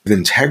that with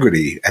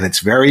integrity, and it's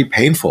very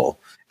painful.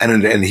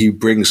 And he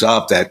brings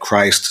up that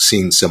Christ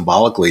seen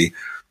symbolically,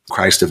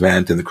 Christ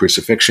event and the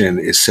crucifixion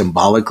is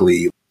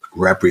symbolically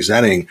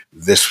representing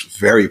this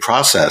very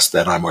process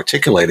that I'm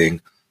articulating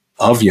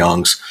of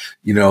Jung's,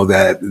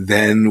 that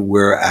then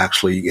we're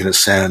actually, in a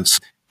sense,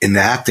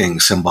 enacting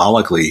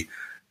symbolically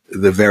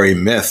the very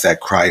myth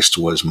that Christ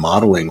was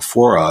modeling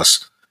for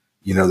us.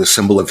 The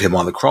symbol of him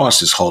on the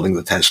cross is holding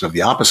the tension of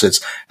the opposites.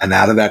 And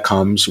out of that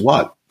comes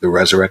what? The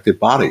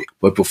resurrected body.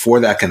 But before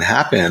that can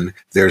happen,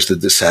 there's the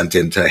descent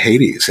into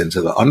Hades,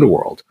 into the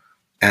underworld.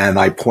 And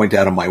I point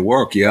out in my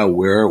work,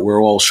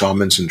 we're all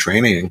shamans in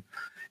training.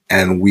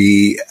 And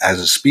we, as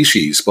a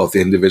species, both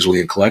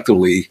individually and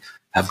collectively,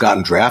 have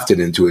gotten drafted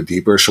into a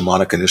deeper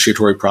shamanic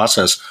initiatory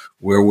process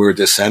where we're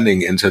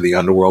descending into the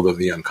underworld of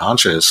the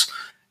unconscious,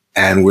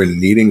 and we're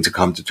needing to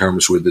come to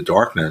terms with the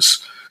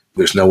darkness.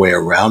 There's no way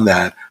around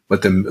that.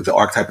 But the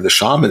archetype of the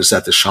shaman is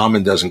that the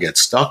shaman doesn't get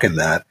stuck in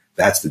that.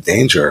 That's the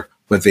danger.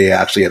 But they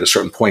actually, at a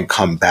certain point,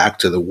 come back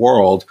to the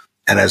world,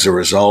 and as a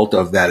result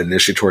of that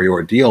initiatory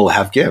ordeal,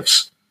 have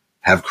gifts,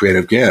 have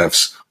creative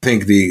gifts. I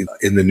think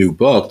in the new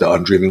book, the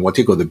Undreaming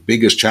Wetiko, the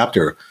biggest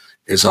chapter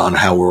is on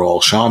how we're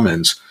all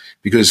shamans.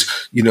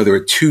 Because, there are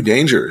two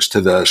dangers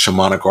to the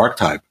shamanic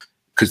archetype,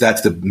 because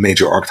that's the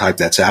major archetype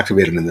that's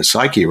activated in the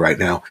psyche right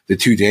now. The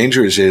two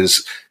dangers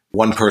is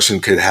one person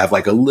could have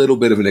like a little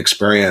bit of an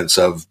experience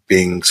of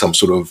being some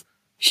sort of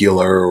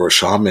healer or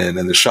shaman,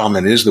 and the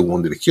shaman is the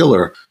wounded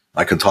healer.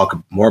 I can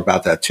talk more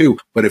about that too.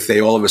 But if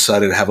they all of a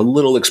sudden have a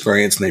little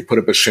experience and they put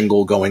up a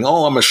shingle going,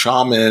 oh, I'm a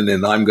shaman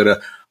and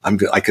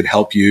I could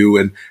help you.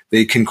 And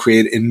they can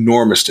create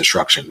enormous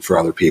destruction for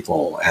other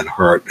people and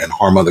hurt and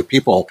harm other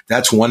people.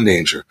 That's one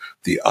danger.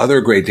 The other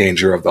great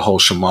danger of the whole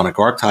shamanic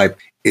archetype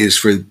is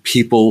for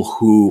people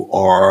who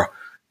are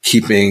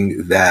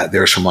keeping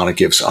their shamanic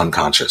gifts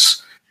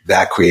unconscious.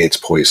 That creates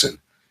poison.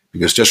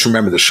 Because just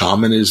remember, the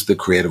shaman is the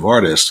creative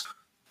artist,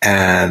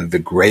 and the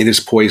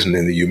greatest poison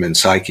in the human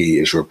psyche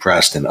is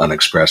repressed and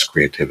unexpressed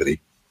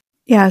creativity.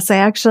 Yes,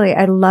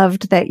 I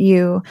loved that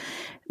you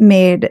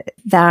made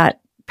that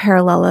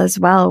parallel as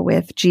well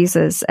with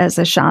Jesus as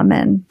a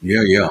shaman.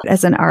 Yeah.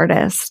 As an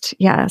artist.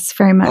 Yes,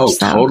 very much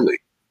so. Oh, totally.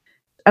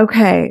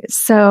 Okay,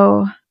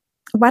 so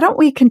why don't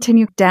we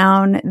continue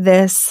down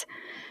this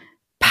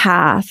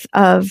path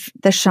of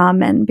the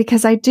shaman?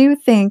 Because I do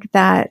think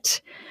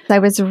that I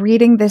was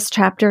reading this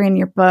chapter in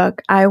your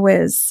book, I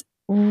was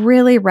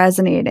really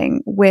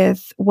resonating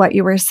with what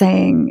you were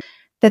saying,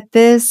 that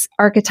this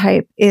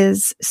archetype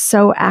is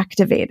so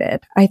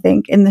activated, I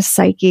think, in the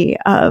psyche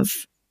of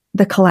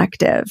the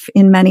collective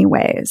in many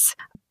ways.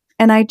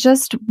 And I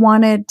just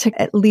wanted to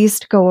at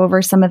least go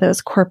over some of those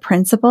core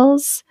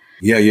principles.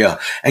 Yeah.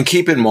 And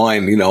keep in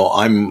mind,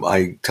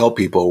 I tell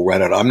people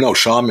right out, I'm no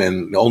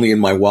shaman, only in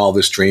my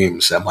wildest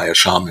dreams am I a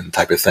shaman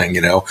type of thing,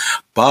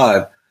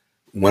 But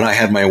when I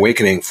had my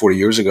awakening 40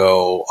 years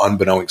ago,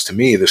 unbeknownst to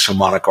me, the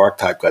shamanic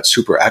archetype got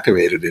super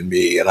activated in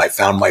me, and I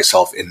found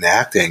myself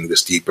enacting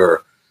this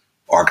deeper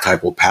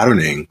archetypal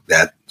patterning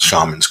that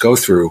shamans go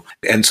through.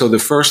 And so the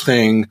first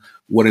thing,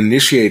 what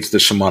initiates the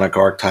shamanic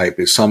archetype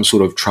is some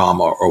sort of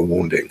trauma or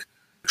wounding.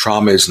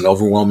 Trauma is an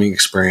overwhelming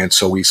experience,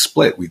 so we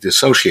split, we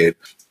dissociate.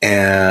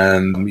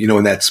 And,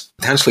 and that's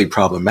potentially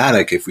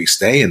problematic if we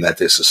stay in that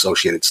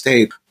disassociated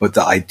state. But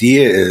the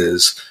idea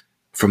is,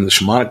 from the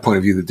shamanic point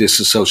of view, the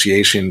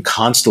disassociation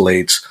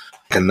constellates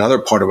another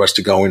part of us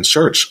to go in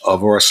search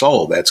of our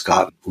soul that's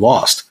got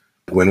lost.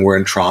 When we're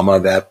in trauma,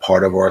 that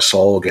part of our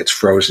soul gets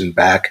frozen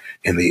back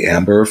in the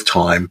amber of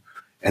time.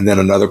 And then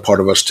another part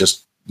of us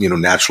just,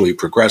 naturally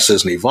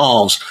progresses and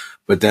evolves.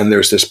 But then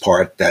there's this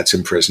part that's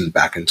imprisoned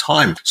back in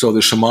time. So the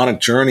shamanic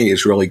journey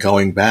is really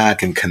going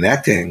back and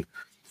connecting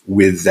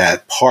with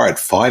that part,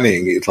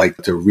 finding it's like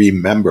to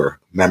remember.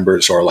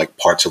 Members are like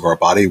parts of our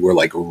body. We're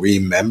like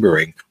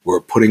remembering.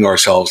 We're putting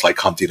ourselves like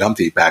Humpty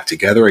Dumpty back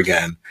together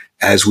again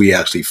as we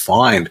actually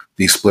find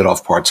these split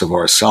off parts of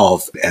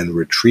ourself and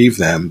retrieve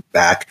them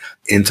back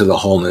into the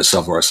wholeness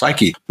of our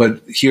psyche.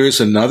 But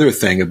here's another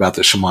thing about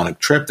the shamanic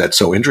trip that's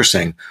so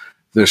interesting.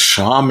 The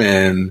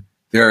shaman,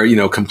 they're,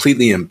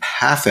 completely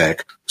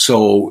empathic.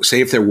 So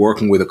say if they're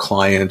working with a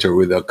client or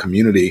with a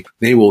community,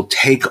 they will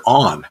take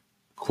on,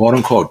 quote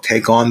unquote,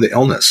 take on the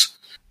illness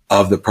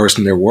of the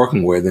person they're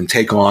working with, and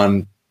taking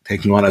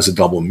on as a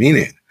double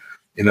meaning.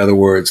 In other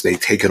words, they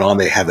take it on,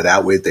 they have it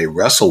out with, they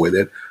wrestle with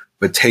it,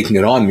 but taking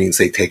it on means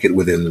they take it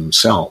within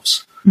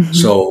themselves. Mm-hmm.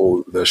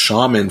 So the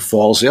shaman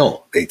falls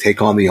ill. They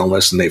take on the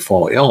illness and they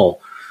fall ill,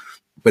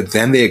 but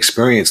then they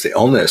experience the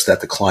illness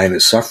that the client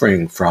is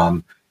suffering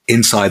from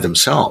inside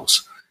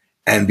themselves.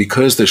 And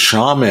because the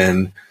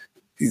shaman,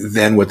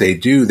 then what they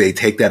do, they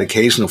take that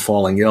occasion of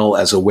falling ill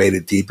as a way to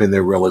deepen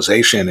their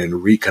realization and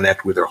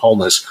reconnect with their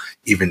wholeness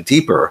even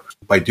deeper.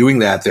 By doing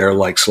that, they're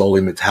like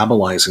slowly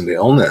metabolizing the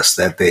illness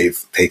that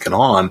they've taken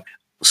on,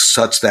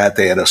 such that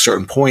they, at a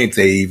certain point,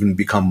 they even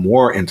become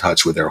more in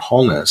touch with their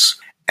wholeness.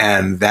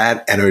 And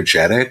that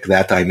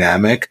that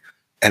dynamic,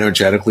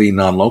 energetically,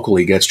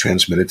 non-locally gets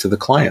transmitted to the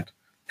client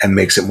and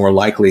makes it more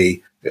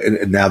likely,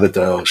 now that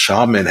the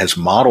shaman has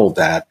modeled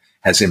that,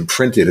 has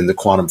imprinted in the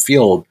quantum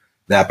field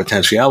that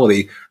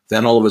potentiality,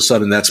 then all of a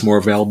sudden that's more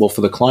available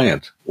for the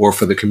client or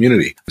for the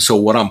community. So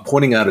what I'm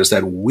pointing out is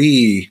that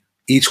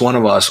each one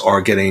of us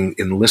are getting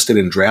enlisted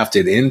and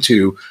drafted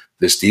into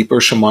this deeper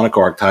shamanic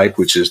archetype,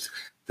 which is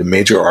the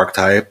major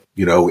archetype,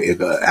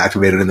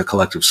 activated in the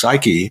collective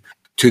psyche,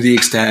 to the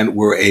extent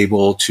we're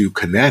able to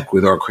connect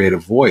with our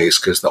creative voice,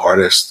 because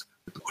the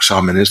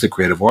shaman is the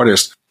creative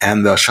artist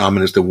and the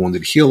shaman is the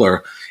wounded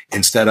healer,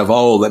 instead of,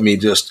 let me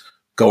just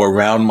go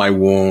around my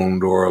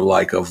wound or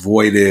like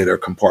avoid it or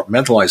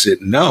compartmentalize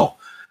it. No,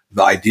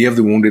 the idea of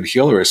the wounded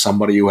healer is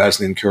somebody who has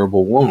an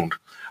incurable wound.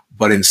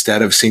 But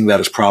instead of seeing that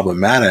as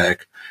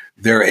problematic,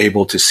 they're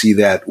able to see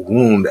that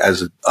wound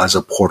as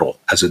a portal,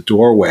 as a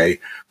doorway.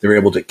 They're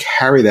able to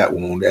carry that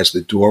wound as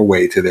the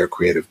doorway to their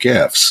creative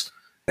gifts.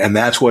 And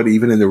that's what,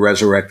 even in the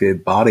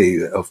resurrected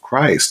body of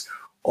Christ,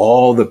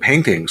 all the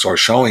paintings are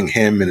showing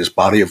him in his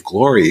body of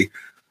glory,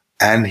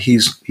 and he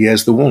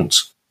has the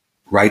wounds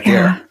right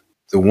there.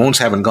 The wounds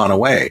haven't gone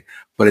away,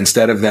 but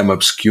instead of them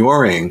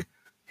obscuring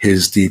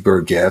his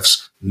deeper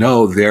gifts,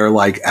 no, they're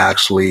like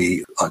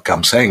actually, like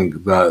I'm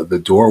saying,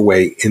 the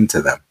doorway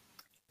into them.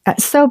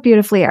 So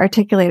beautifully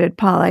articulated,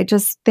 Paul. I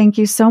just thank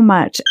you so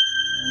much.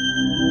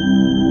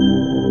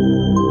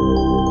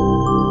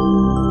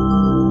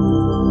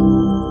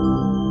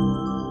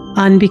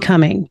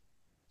 Unbecoming,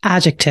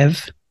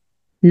 adjective,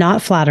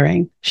 not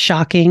flattering,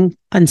 shocking,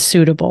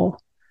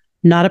 unsuitable,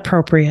 not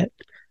appropriate,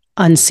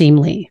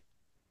 unseemly.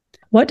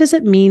 What does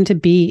it mean to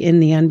be in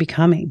the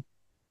unbecoming?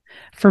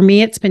 For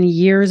me, it's been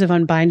years of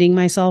unbinding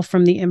myself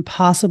from the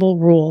impossible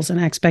rules and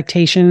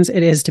expectations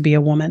it is to be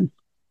a woman.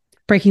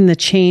 Breaking the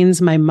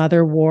chains my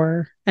mother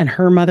wore, and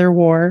her mother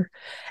wore,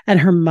 and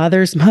her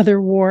mother's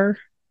mother wore.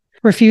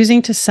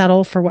 Refusing to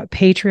settle for what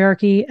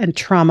patriarchy and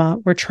trauma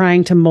were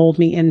trying to mold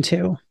me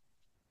into.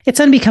 It's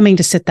unbecoming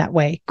to sit that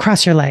way.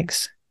 Cross your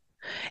legs.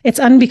 It's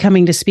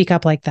unbecoming to speak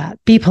up like that.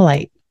 Be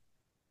polite.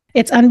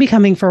 It's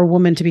unbecoming for a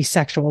woman to be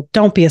sexual.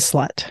 Don't be a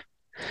slut.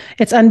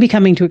 It's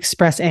unbecoming to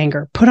express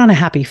anger. Put on a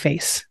happy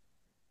face.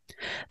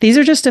 These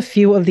are just a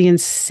few of the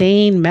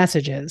insane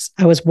messages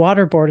I was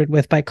waterboarded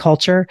with by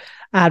culture,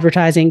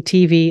 advertising,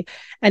 TV,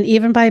 and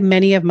even by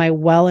many of my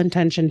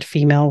well-intentioned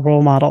female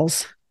role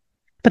models.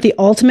 But the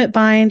ultimate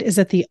bind is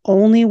that the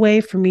only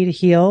way for me to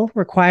heal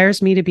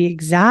requires me to be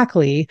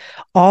exactly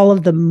all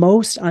of the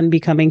most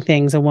unbecoming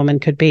things a woman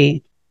could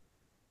be.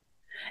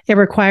 It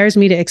requires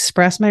me to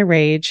express my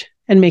rage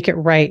and make it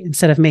right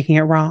instead of making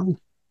it wrong.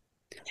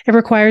 It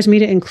requires me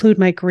to include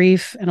my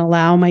grief and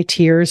allow my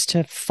tears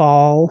to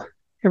fall.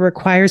 It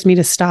requires me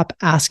to stop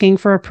asking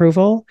for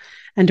approval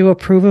and to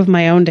approve of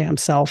my own damn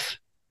self.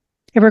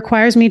 It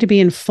requires me to be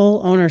in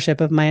full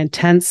ownership of my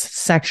intense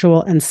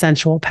sexual and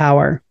sensual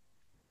power.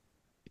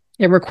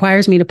 It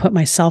requires me to put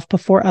myself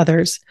before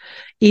others,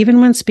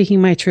 even when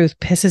speaking my truth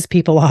pisses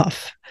people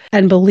off.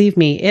 And believe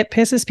me, it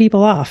pisses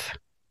people off.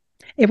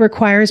 It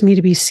requires me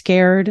to be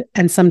scared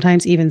and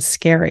sometimes even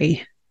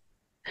scary.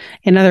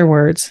 In other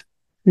words,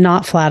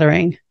 not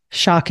flattering,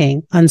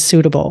 shocking,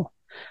 unsuitable,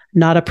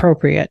 not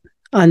appropriate,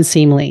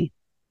 unseemly.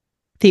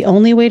 The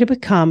only way to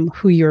become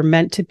who you're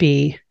meant to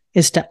be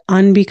is to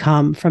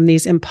unbecome from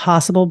these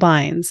impossible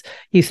binds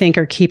you think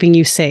are keeping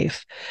you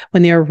safe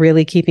when they are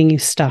really keeping you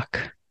stuck.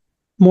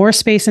 More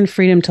space and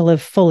freedom to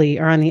live fully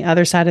are on the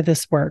other side of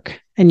this work,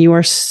 and you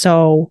are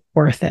so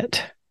worth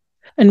it.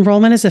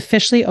 Enrollment is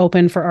officially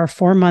open for our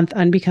 4-month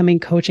Unbecoming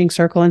Coaching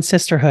Circle and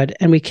Sisterhood,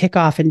 and we kick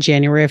off in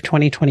January of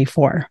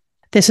 2024.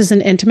 This is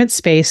an intimate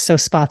space, so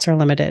spots are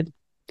limited.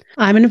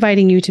 I'm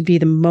inviting you to be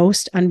the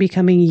most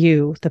unbecoming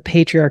you the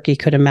patriarchy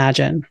could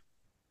imagine.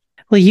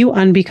 Will you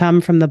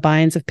unbecome from the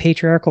binds of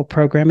patriarchal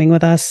programming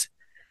with us?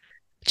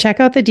 Check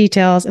out the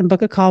details and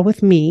book a call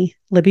with me,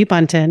 Libby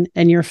Bunton,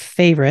 and your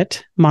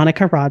favorite,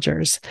 Monica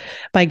Rogers,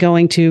 by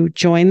going to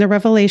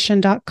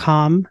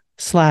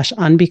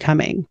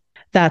jointherevelation.com/unbecoming.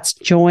 That's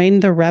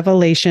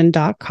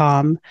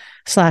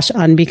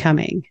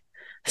jointherevelation.com/unbecoming.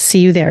 See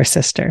you there,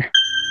 sister.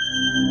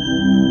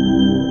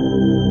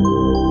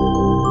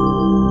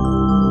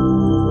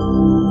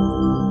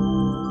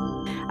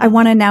 I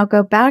want to now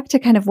go back to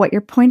kind of what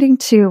you're pointing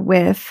to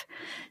with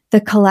the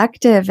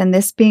collective and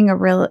this being a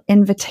real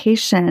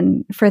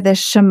invitation for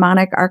this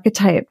shamanic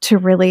archetype to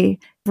really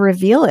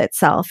reveal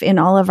itself in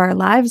all of our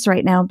lives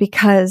right now.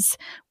 Because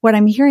what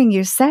I'm hearing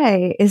you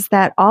say is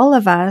that all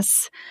of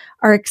us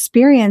are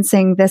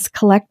experiencing this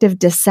collective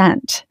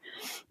descent,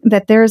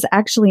 that there's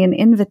actually an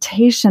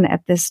invitation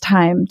at this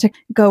time to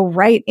go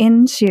right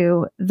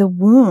into the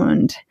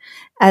wound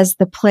as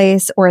the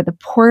place or the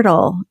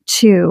portal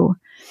to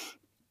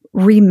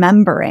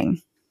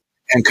remembering.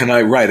 And can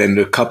I write and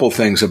a couple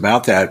things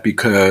about that,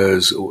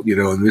 because,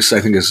 and this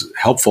I think is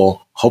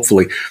helpful,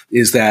 hopefully,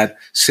 is that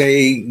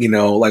say,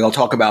 like I'll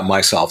talk about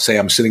myself, say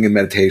I'm sitting in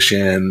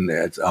meditation,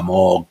 I'm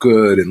all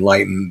good,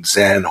 enlightened,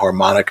 Zen,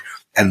 harmonic,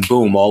 and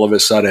boom, all of a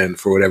sudden,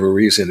 for whatever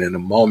reason, in a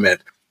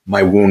moment,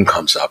 my wound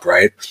comes up,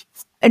 right?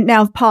 And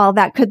now, Paul,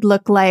 that could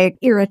look like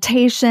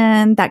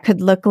irritation. That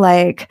could look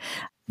like...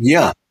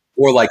 Yeah.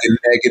 Or like a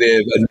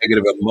negative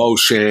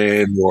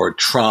emotion or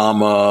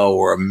trauma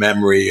or a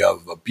memory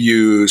of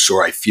abuse,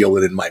 or I feel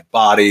it in my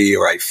body,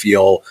 or I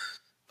feel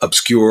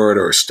obscured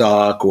or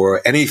stuck,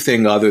 or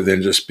anything other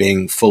than just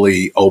being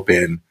fully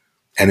open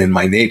and in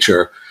my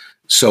nature.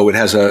 So it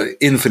has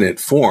infinite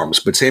forms.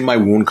 But say my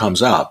wound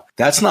comes up,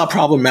 that's not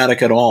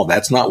problematic at all.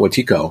 That's not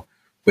Wetiko.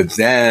 But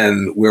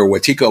then where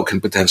Wetiko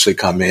can potentially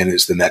come in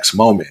is the next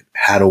moment.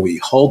 How do we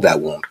hold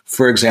that wound?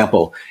 For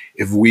example,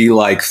 if we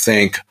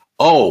think,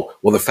 oh,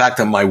 well, the fact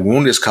that my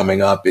wound is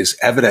coming up is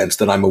evidence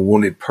that I'm a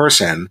wounded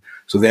person.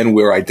 So then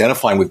we're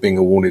identifying with being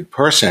a wounded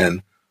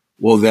person.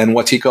 Well, then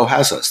Wetiko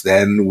has us.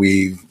 Then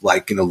we've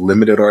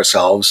limited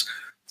ourselves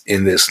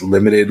in this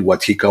limited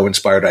Wetiko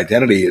inspired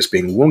identity as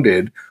being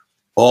wounded,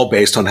 all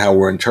based on how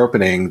we're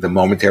interpreting the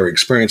momentary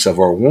experience of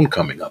our wound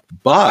coming up.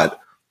 But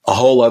a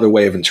whole other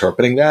way of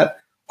interpreting that,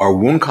 our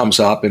wound comes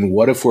up, and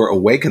what if we're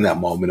awake in that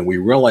moment and we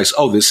realize,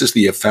 oh, this is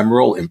the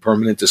ephemeral,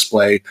 impermanent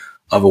display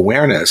of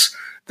awareness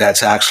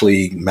that's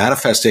actually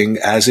manifesting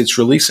as it's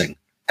releasing,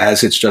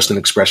 as it's just an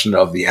expression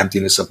of the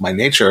emptiness of my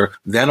nature.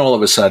 Then all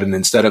of a sudden,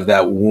 instead of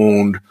that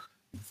wound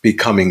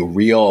becoming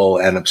real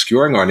and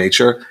obscuring our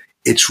nature,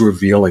 it's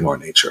revealing our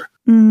nature.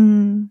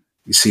 Mm.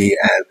 You see,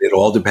 and it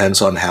all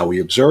depends on how we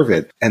observe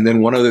it. And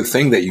then one other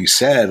thing that you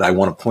said, I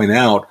want to point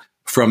out,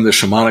 from the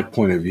shamanic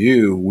point of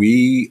view,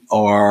 we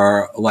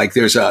are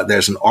there's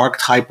an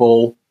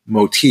archetypal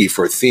motif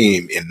or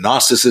theme in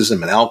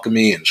Gnosticism and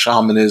alchemy and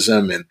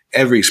shamanism and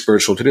every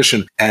spiritual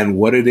tradition. And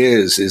what it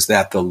is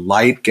that the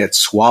light gets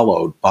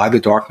swallowed by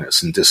the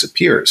darkness and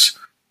disappears.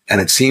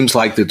 And it seems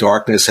like the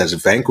darkness has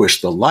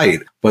vanquished the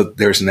light, but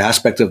there's an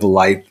aspect of the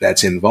light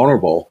that's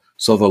invulnerable.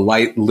 So the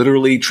light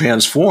literally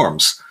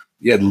transforms.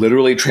 It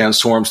literally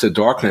transforms the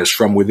darkness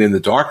from within the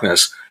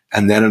darkness.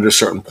 And then at a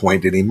certain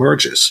point, it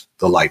emerges.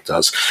 The light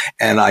does.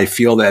 And I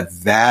feel that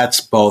that's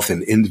both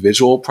an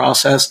individual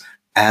process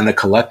and a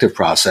collective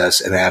process.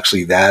 And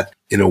actually that,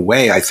 in a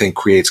way, I think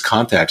creates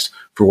context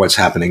for what's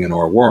happening in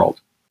our world.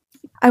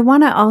 I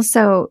want to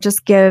also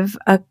just give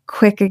a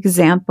quick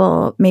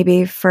example,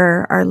 maybe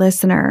for our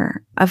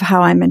listener, of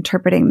how I'm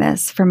interpreting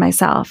this for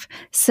myself.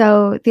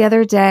 So the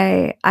other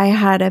day, I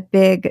had a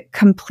big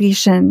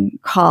completion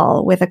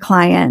call with a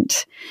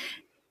client,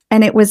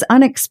 and it was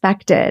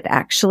unexpected,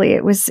 actually.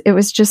 It was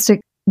just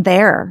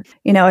there.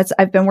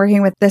 I've been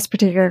working with this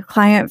particular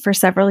client for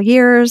several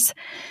years.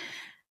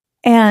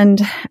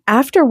 And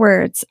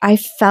afterwards, I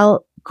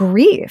felt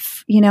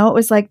grief. It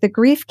was like the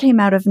grief came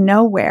out of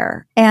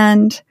nowhere.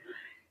 And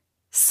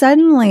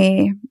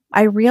suddenly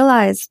I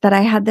realized that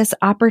I had this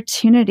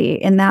opportunity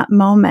in that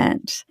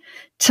moment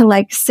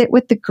to sit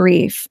with the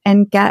grief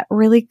and get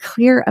really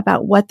clear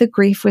about what the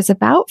grief was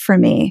about for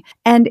me.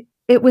 And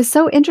it was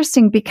so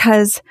interesting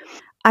because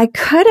I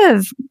could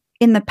have,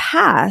 in the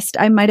past,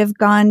 I might have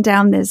gone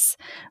down this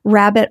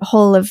rabbit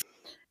hole of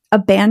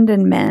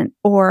abandonment,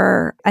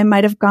 or I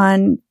might have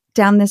gone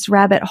down this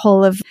rabbit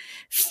hole of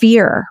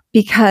fear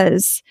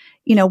because,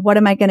 what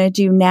am I going to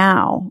do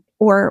now?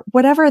 Or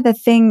whatever the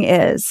thing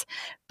is.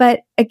 But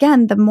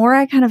again, the more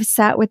I kind of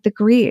sat with the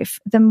grief,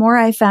 the more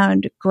I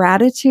found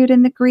gratitude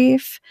in the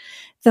grief,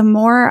 the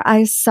more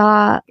I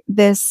saw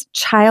this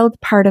child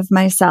part of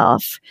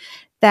myself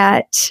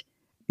that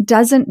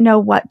doesn't know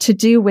what to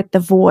do with the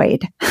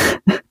void.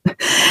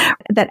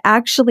 That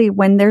actually,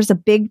 when there's a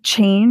big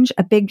change,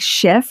 a big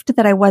shift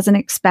that I wasn't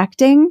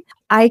expecting,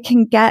 I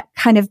can get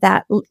kind of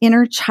that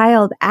inner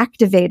child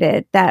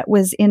activated that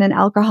was in an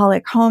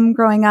alcoholic home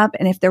growing up.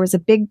 And if there was a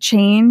big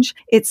change,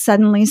 it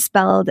suddenly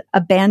spelled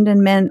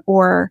abandonment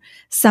or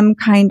some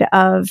kind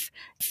of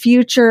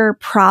future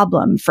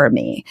problem for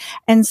me.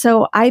 And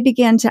so I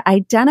began to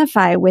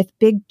identify with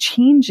big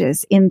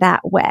changes in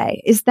that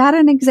way. Is that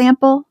an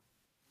example?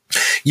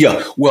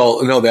 Yeah.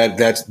 Well, no,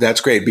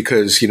 that's great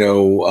because,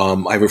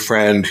 I have a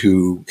friend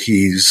who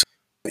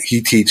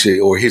he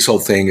teaches, or his whole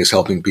thing is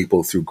helping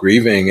people through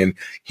grieving. And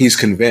he's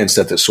convinced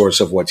that the source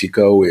of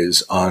Wetiko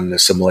is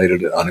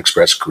unassimilated,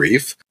 unexpressed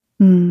grief.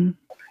 Mm.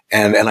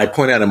 And I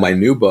point out in my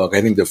new book,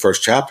 I think the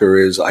first chapter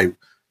is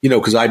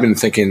because I've been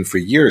thinking for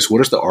years,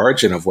 what is the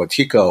origin of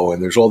Wetiko?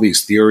 And there's all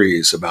these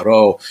theories about,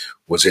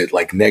 was it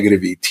like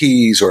negative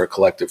ETs or a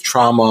collective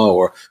trauma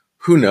or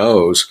who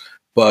knows?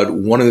 But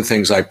one of the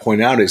things I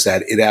point out is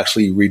that it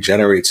actually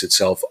regenerates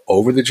itself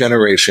over the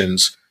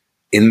generations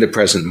in the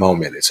present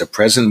moment. It's a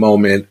present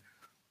moment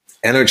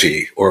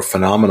energy or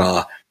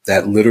phenomena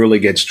that literally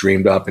gets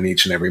dreamed up in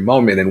each and every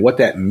moment. And what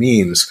that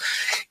means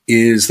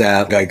is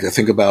that, I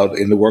think about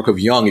in the work of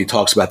Jung, he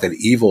talks about that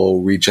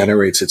evil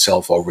regenerates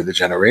itself over the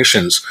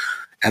generations.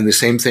 And the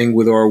same thing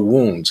with our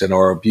wounds and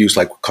our abuse,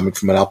 like coming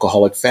from an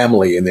alcoholic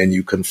family, and then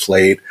you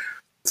conflate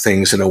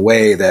things in a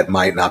way that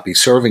might not be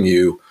serving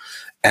you.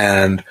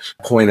 And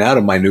point out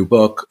in my new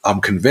book,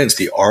 I'm convinced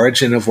the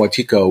origin of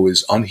Wetiko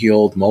is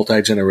unhealed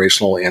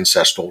multi-generational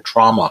ancestral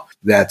trauma,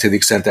 that to the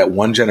extent that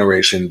one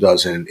generation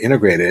doesn't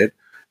integrate it,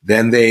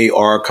 then they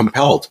are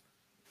compelled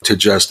to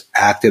just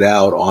act it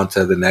out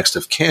onto the next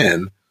of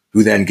kin,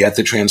 who then get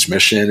the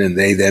transmission and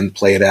they then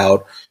play it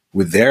out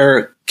with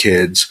their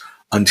kids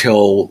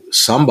until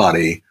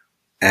somebody,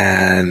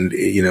 and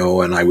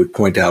I would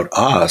point out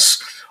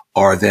us,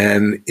 are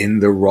then in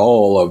the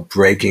role of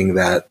breaking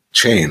that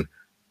chain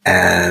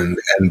and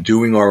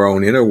doing our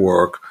own inner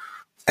work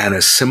and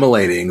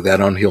assimilating that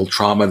unhealed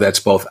trauma that's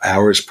both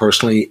ours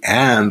personally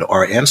and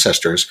our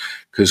ancestors,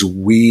 because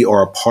we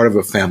are a part of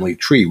a family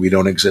tree. We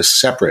don't exist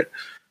separate.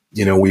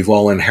 We've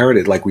all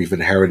inherited, like we've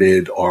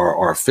inherited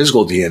our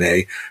physical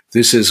DNA.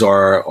 This is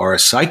our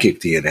psychic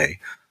DNA.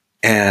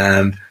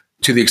 And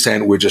to the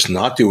extent we're just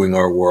not doing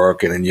our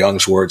work, and in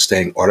Jung's words,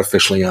 staying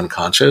artificially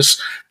unconscious,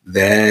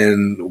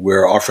 then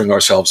we're offering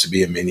ourselves to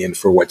be a minion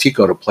for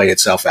Wetiko to play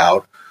itself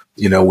out,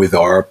 with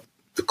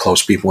the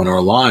close people in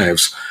our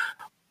lives.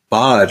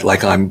 But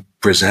like I'm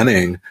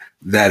presenting,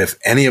 that if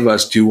any of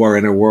us do our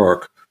inner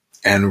work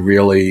and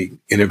really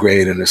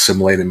integrate and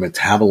assimilate and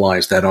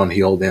metabolize that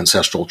unhealed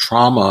ancestral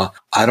trauma,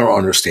 I don't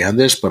understand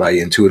this, but I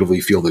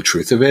intuitively feel the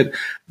truth of it,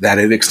 that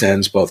it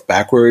extends both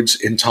backwards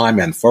in time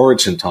and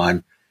forwards in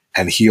time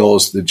and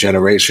heals the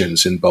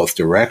generations in both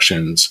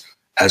directions,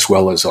 as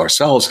well as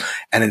ourselves.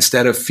 And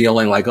instead of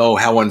feeling like,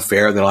 how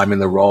unfair that I'm in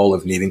the role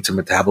of needing to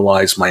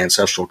metabolize my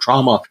ancestral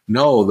trauma,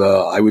 no,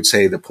 I would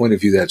say the point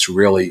of view that's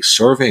really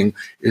serving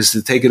is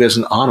to take it as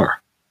an honor,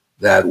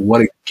 that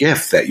what a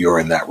gift that you're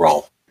in that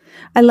role.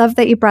 I love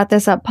that you brought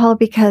this up, Paul,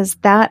 because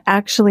that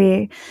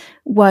actually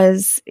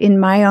was, in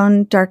my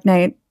own dark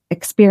night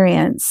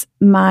experience,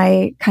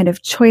 my kind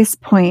of choice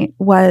point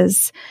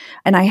was,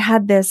 and I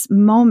had this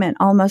moment,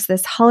 almost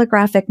this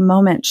holographic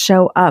moment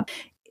show up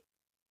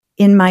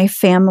in my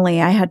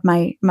family. I had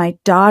my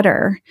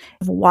daughter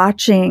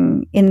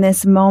watching in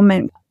this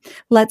moment,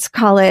 let's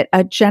call it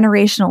a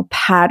generational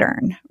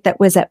pattern that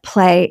was at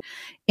play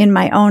in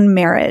my own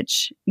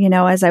marriage,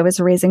 as I was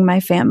raising my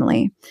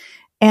family.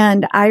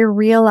 And I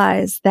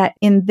realized that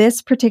in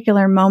this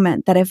particular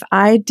moment, that if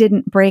I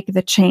didn't break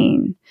the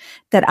chain,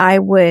 that I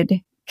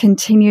would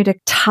continue to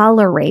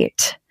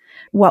tolerate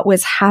what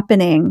was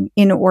happening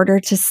in order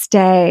to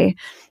stay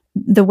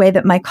the way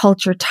that my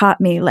culture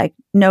taught me, like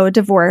no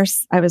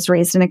divorce. I was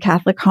raised in a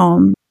Catholic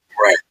home.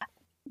 Right.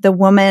 The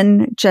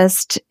woman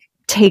just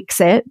takes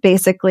it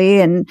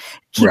basically and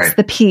keeps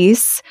the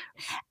peace.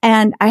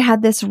 And I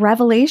had this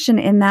revelation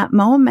in that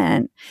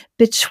moment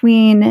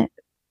between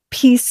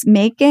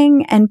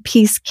peacemaking and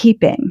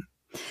peacekeeping.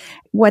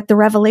 What the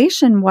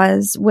revelation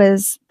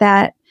was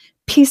that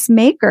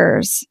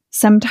peacemakers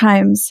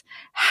sometimes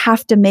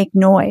have to make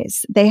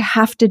noise. They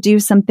have to do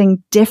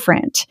something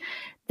different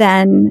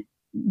than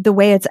the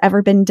way it's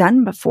ever been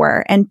done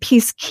before. And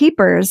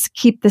peacekeepers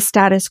keep the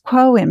status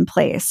quo in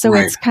place. So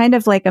it's kind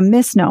of like a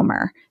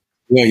misnomer.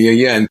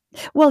 Yeah.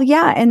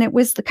 And it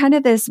was kind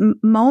of this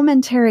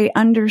momentary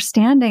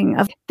understanding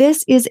of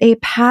this is a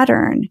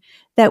pattern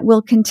that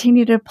will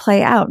continue to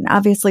play out. And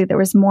obviously there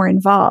was more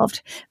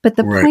involved. But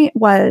the point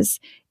was,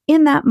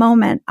 in that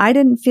moment,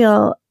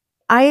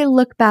 I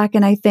look back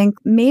and I think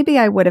maybe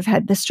I would have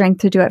had the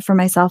strength to do it for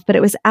myself, but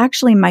it was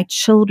actually my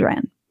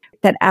children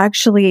that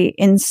actually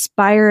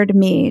inspired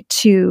me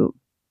to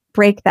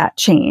break that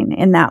chain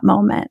in that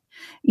moment,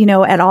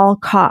 at all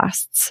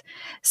costs.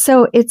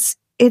 So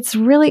it's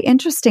really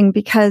interesting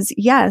because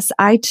yes,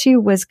 I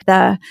too was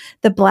the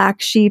black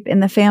sheep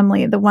in the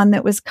family, the one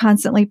that was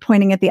constantly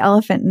pointing at the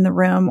elephant in the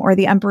room or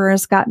the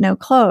emperor's got no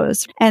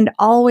clothes and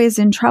always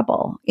in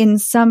trouble in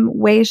some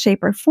way,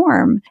 shape or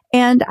form.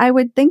 And I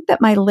would think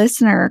that my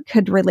listener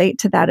could relate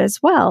to that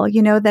as well.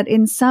 That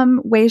in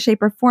some way,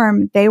 shape or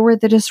form, they were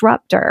the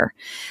disruptor.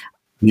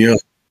 Yeah.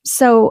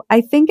 So I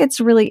think it's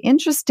really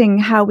interesting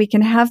how we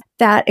can have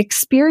that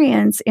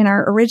experience in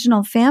our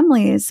original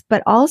families,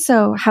 but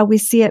also how we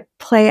see it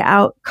play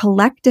out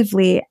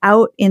collectively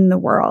out in the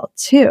world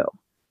too.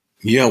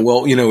 Yeah.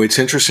 Well, it's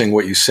interesting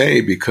what you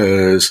say,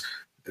 because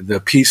the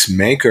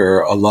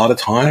peacemaker, a lot of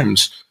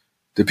times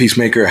the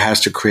peacemaker has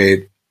to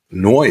create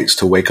noise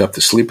to wake up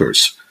the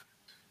sleepers,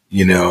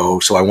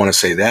 so I want to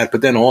say that.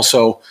 But then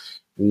also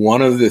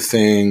one of the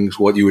things,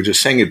 what you were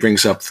just saying, it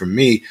brings up for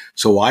me.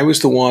 So I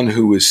was the one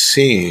who was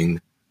seeing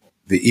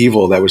the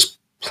evil that was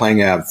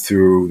playing out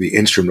through the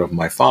instrument of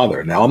my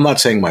father. Now, I'm not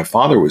saying my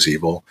father was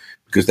evil,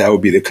 because that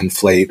would be to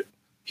conflate.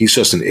 He's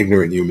just an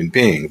ignorant human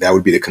being. That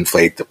would be to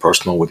conflate the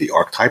personal with the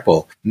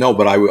archetypal. No,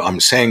 but I'm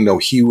saying, no,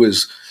 he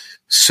was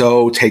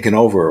so taken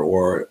over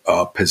or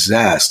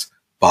possessed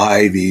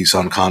by these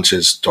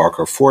unconscious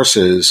darker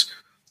forces,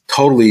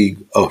 totally,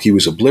 he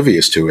was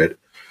oblivious to it,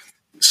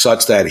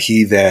 such that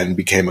he then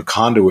became a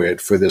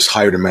conduit for this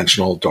higher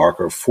dimensional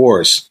darker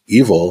force,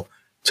 evil,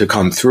 to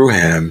come through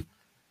him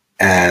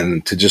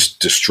and to just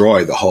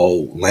destroy the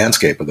whole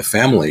landscape of the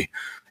family.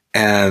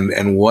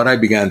 And what I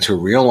began to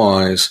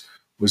realize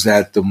was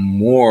that the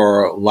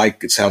more,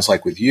 like it sounds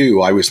like with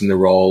you, I was in the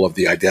role of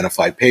the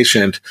identified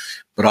patient,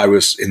 but I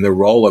was in the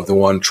role of the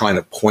one trying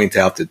to point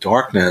out the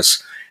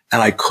darkness.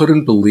 And I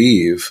couldn't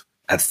believe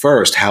at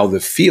first how the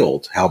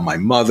field, how my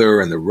mother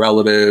and the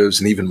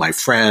relatives and even my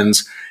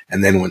friends,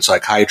 and then when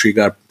psychiatry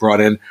got brought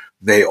in,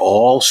 they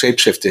all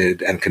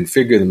shapeshifted and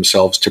configured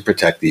themselves to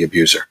protect the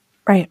abuser.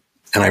 Right.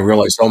 And I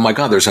realized, oh my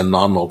God, there's a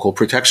non-local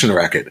protection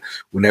racket.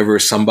 Whenever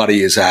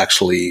somebody is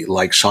actually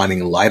like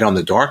shining light on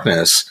the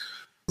darkness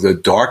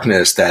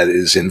that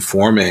is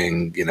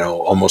informing,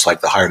 almost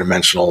like the higher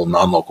dimensional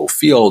non-local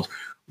field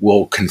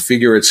will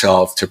configure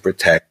itself to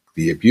protect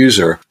the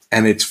abuser.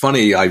 And it's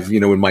funny,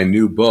 in my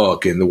new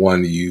book, in the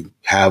one you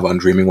have,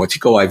 Undreaming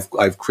Wetiko,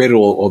 I've created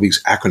all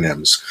these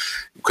acronyms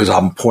because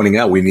I'm pointing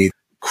out we need to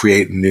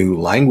create new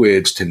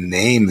language to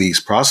name these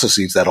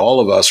processes that all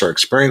of us are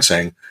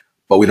experiencing,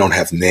 but we don't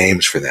have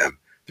names for them.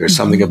 There's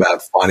something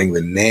about finding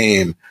the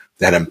name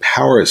that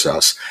empowers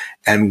us.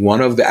 And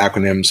one of the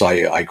acronyms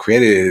I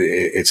created,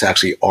 it's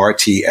actually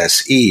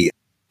RTSE,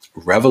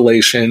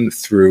 Revelation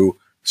Through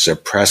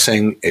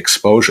Suppressing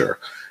Exposure.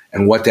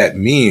 And what that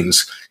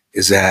means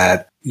is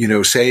that,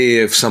 say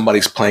if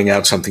somebody's playing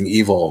out something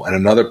evil and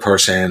another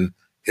person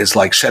is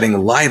like shedding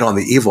light on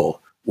the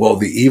evil, well,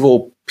 the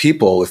evil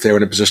people, if they're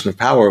in a position of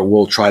power,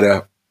 will try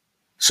to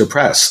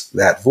suppress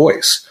that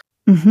voice.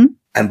 Mm-hmm.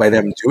 And by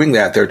them doing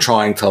that, they're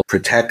trying to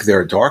protect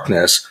their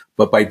darkness.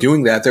 But by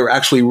doing that, they're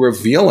actually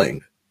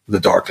revealing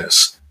the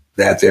darkness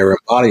that they're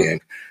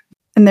embodying.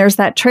 And there's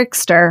that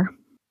trickster.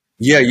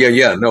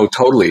 Yeah. No,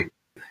 totally.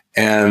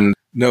 And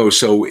no,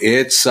 so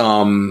it's,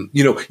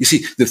 you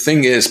see, the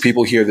thing is,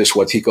 people hear this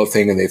Wetiko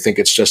thing and they think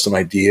it's just an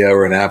idea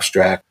or an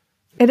abstract.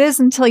 It is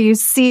until you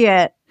see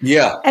it.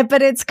 Yeah.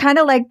 But it's kind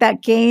of like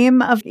that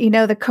game of,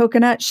 the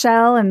coconut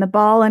shell and the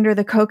ball under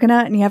the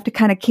coconut, and you have to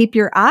kind of keep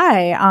your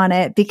eye on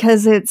it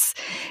because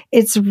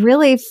it's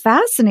really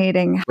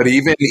fascinating. But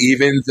even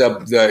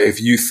the if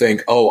you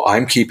think, oh,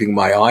 I'm keeping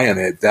my eye on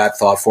it, that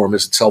thought form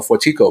is itself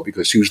Wetiko,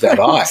 because who's that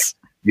eye?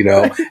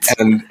 Right.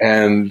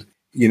 And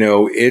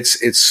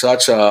it's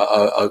such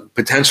a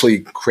potentially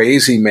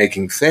crazy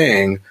making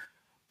thing.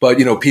 But,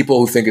 people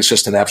who think it's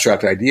just an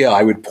abstract idea,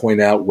 I would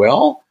point out,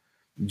 well,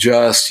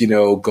 just,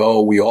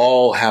 we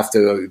all have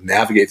to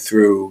navigate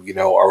through,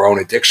 our own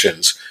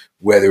addictions,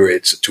 whether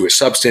it's to a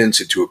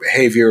substance or to a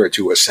behavior or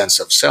to a sense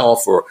of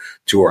self or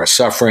to our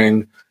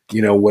suffering,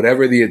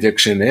 whatever the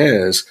addiction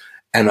is,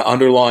 and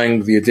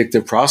underlying the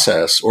addictive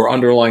process or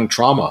underlying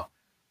trauma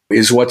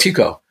is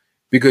Wetiko.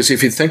 Because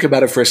if you think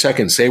about it for a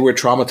second, say we're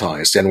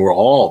traumatized and we're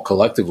all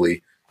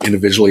collectively,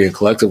 individually and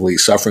collectively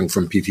suffering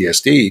from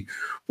PTSD.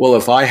 Well,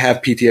 if I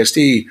have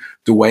PTSD,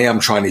 the way I'm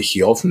trying to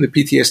heal from the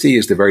PTSD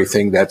is the very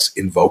thing that's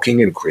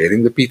invoking and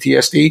creating the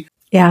PTSD.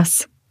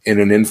 Yes. In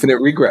an infinite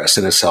regress,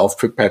 in a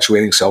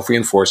self-perpetuating,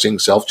 self-reinforcing,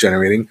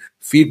 self-generating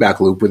feedback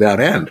loop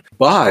without end.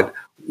 But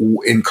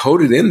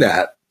encoded in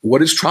that,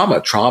 what is trauma?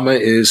 Trauma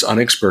is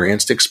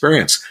unexperienced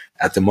experience.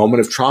 At the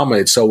moment of trauma,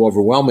 it's so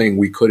overwhelming,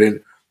 we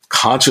couldn't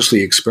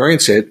consciously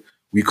experience it.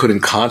 We couldn't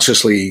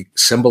consciously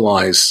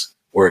symbolize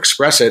or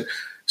express it.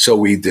 So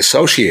we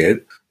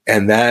dissociate.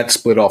 And that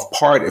split off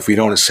part, if we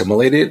don't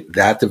assimilate it,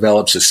 that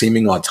develops a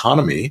seeming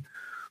autonomy,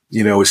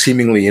 a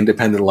seemingly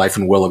independent life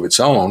and will of its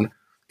own.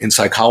 In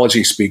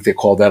psychology speak, they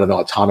call that an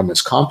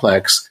autonomous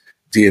complex.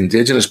 The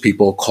indigenous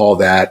people call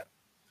that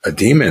a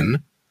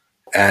demon.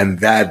 And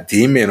that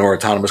demon or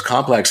autonomous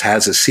complex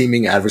has a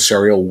seeming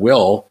adversarial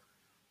will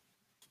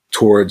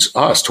towards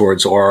us,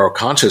 towards our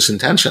conscious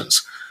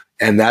intentions.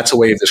 And that's a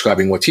way of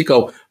describing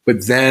Wetiko.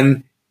 But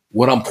then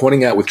what I'm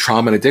pointing out with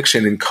trauma and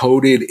addiction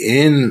encoded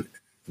in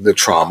the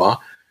trauma.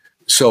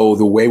 So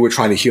the way we're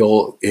trying to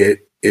heal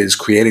it is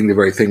creating the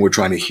very thing we're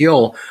trying to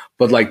heal.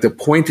 But like the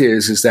point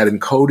is that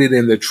encoded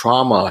in the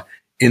trauma,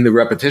 in the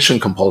repetition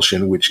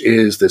compulsion, which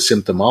is the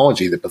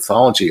symptomology, the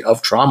pathology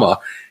of trauma,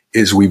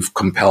 is we've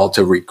compelled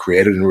to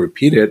recreate it and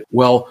repeat it.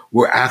 Well,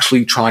 we're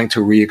actually trying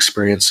to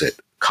re-experience it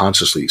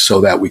consciously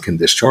so that we can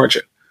discharge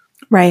it.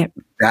 Right.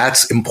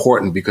 That's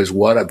important because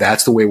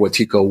that's the way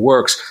Wetiko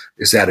works,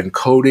 is that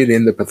encoded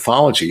in the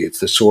pathology, it's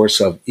the source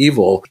of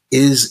evil,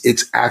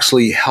 it's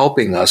actually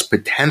helping us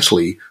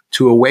potentially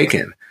to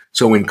awaken.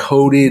 So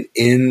encoded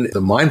in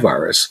the mind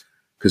virus,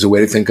 because the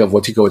way to think of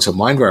Wetiko, it's a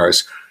mind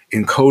virus,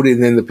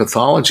 encoded in the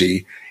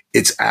pathology,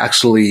 it's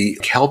actually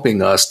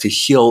helping us to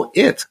heal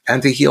it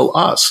and to heal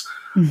us.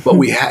 But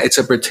it's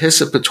a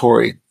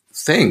participatory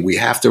thing. We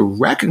have to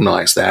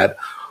recognize that.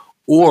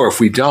 Or if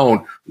we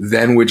don't,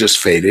 then we're just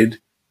fated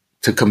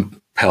to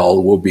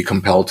we'll be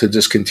compelled to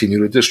just continue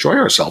to destroy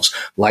ourselves,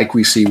 like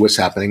we see what's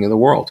happening in the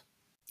world.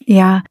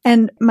 Yeah.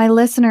 And my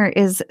listener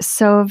is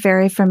so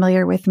very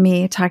familiar with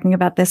me talking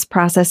about this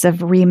process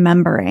of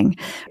remembering.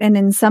 And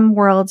in some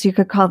worlds, you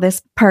could call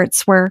this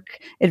parts work.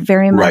 It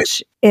very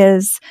much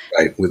is.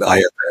 Right. With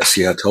IFS.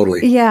 Yeah,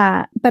 totally.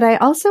 Yeah. But I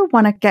also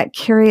want to get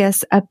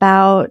curious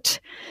about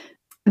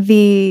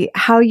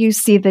how you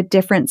see the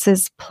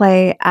differences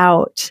play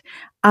out.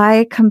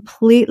 I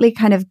completely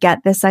kind of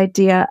get this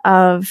idea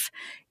of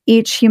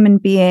each human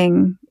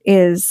being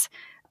is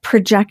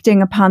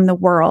projecting upon the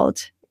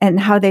world, and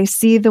how they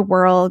see the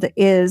world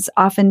is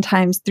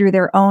oftentimes through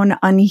their own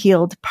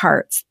unhealed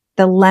parts.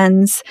 The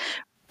lens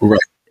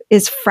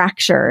is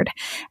fractured.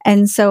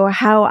 And so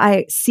how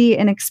I see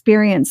and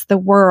experience the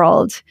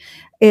world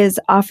is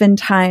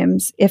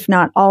oftentimes, if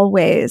not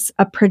always,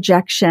 a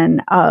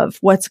projection of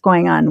what's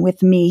going on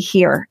with me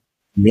here.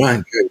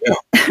 Yeah.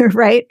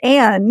 Right.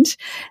 And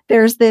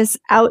there's this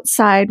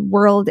outside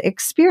world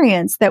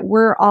experience that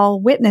we're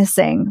all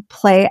witnessing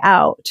play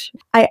out.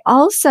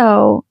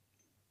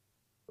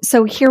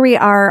 So here we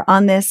are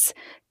on this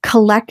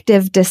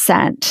collective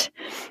descent,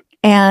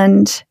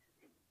 and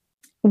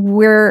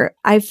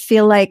I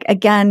feel like,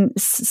 again,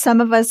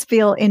 some of us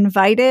feel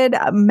invited.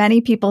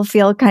 Many people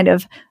feel kind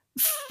of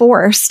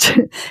forced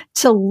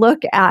to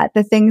look at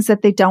the things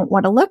that they don't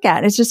want to look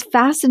at. It's just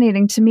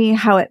fascinating to me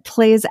how it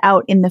plays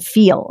out in the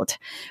field,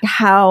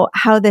 how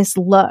this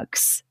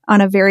looks on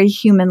a very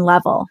human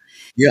level.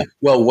 Yeah.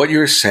 Well, what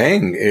you're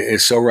saying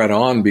is so right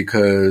on,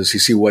 because you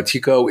see,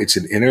 Wetiko, it's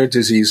an inner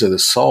disease of the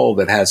soul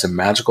that has a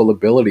magical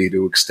ability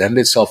to extend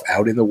itself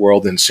out in the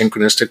world and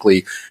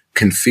synchronistically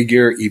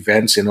configure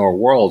events in our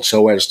world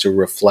so as to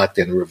reflect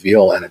and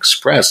reveal and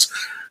express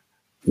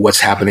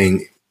what's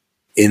happening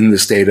in the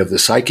state of the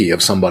psyche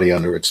of somebody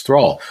under its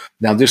thrall.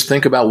 Now, just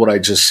think about what I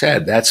just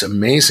said. That's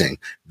amazing.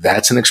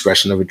 That's an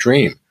expression of a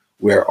dream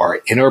where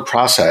our inner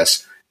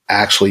process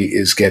actually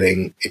is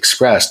getting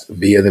expressed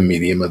via the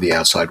medium of the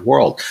outside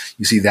world.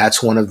 You see,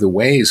 that's one of the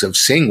ways of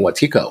seeing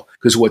Wetiko,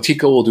 because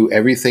Wetiko will do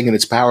everything in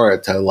its power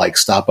to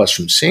stop us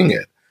from seeing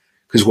it.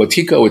 Because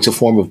Wetiko, it's a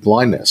form of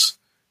blindness.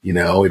 You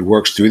know, it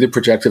works through the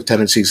projective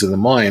tendencies of the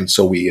mind,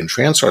 so we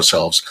entrance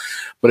ourselves.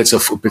 But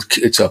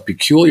it's a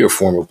peculiar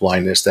form of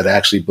blindness that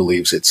actually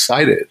believes it's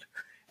sighted.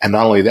 And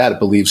not only that, it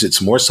believes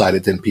it's more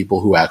sighted than people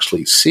who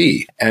actually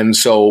see. And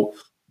so,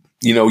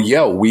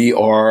 we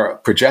are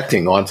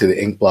projecting onto the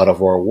inkblot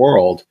of our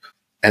world.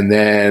 And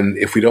then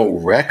if we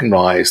don't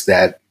recognize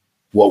that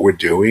what we're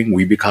doing,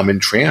 we become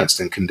entranced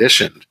and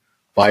conditioned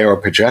by our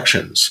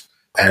projections.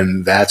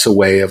 And that's a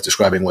way of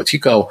describing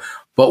Wetiko.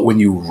 But when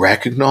you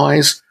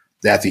recognize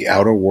that the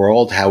outer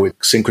world, how it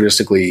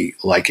synchronistically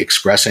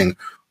expressing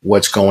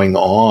what's going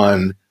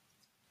on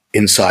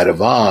inside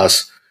of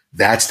us,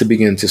 that's to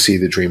begin to see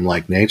the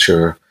dreamlike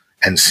nature.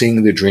 And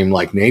seeing the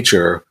dreamlike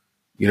nature,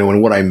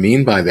 and what I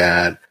mean by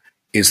that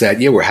is that,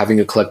 we're having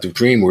a collective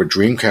dream. We're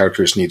dream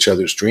characters in each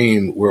other's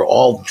dream. We're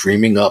all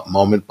dreaming up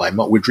moment by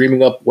moment. We're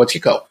dreaming up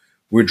Wetiko.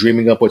 We're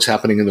dreaming up what's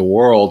happening in the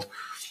world.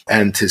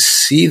 And to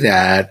see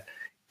that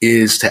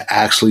is to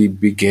actually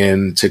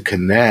begin to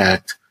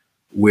connect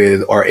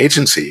with our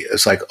agency.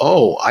 It's like,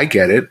 oh, I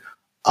get it.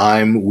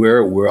 I'm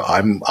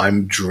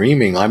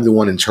dreaming. I'm the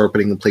one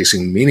interpreting and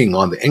placing meaning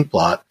on the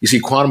inkblot. You see,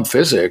 quantum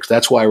physics,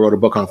 that's why I wrote a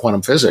book on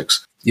quantum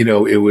physics.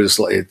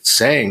 It's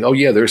saying, oh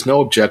yeah, there's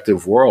no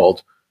objective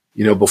world.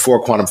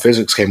 Before quantum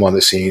physics came on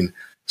the scene,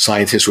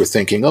 scientists were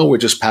thinking, oh, we're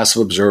just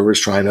passive observers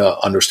trying to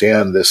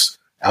understand this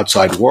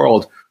outside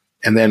world.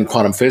 And then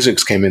quantum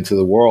physics came into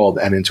the world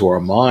and into our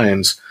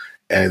minds,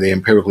 and they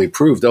empirically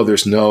proved,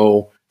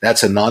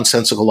 that's a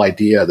nonsensical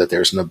idea that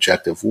there's an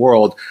objective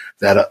world,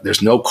 that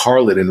there's no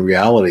correlate in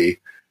reality,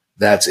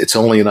 it's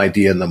only an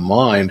idea in the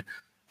mind.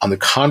 On the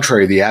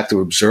contrary, the act of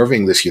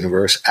observing this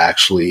universe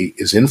actually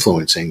is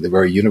influencing the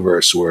very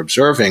universe we're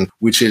observing,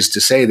 which is to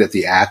say that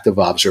the act of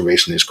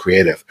observation is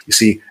creative. You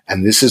see,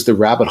 and this is the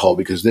rabbit hole,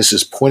 because this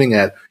is pointing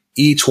at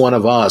each one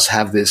of us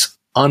have this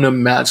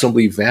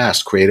unimaginably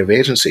vast creative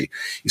agency.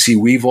 You see,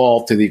 we've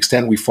all, to the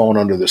extent we've fallen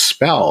under the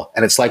spell,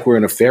 and it's like we're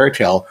in a fairy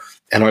tale,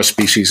 and our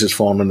species has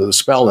fallen under the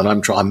spell. And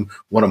I'm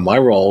one of my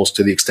roles,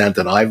 to the extent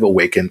that I've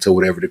awakened to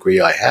whatever degree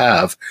I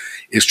have,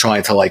 is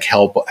trying to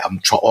help.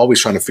 I'm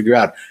always trying to figure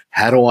out,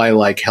 how do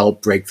I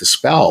help break the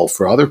spell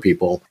for other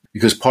people?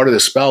 Because part of the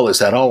spell is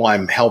that,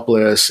 I'm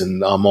helpless,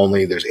 and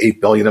there's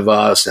 8 billion of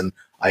us, and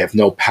I have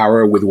no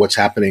power with what's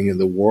happening in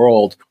the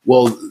world.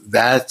 Well,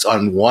 that's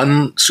on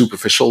one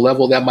superficial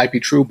level, that might be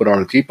true, but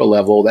on a deeper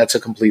level, that's a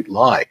complete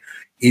lie.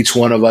 Each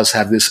one of us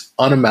have this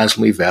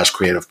unimaginably vast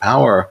creative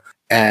power.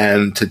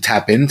 And to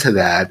tap into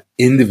that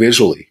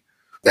individually,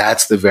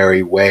 that's the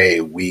very way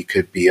we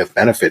could be of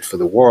benefit for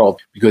the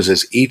world, because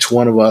as each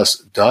one of us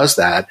does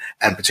that,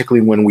 and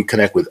particularly when we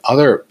connect with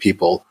other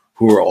people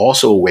who are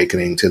also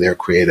awakening to their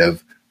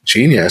creative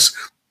genius,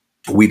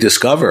 we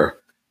discover,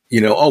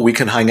 we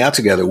can hang out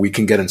together, we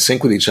can get in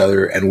sync with each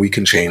other, and we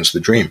can change the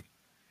dream.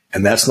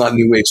 And that's not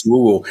New Age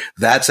woo-woo.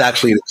 That's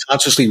actually to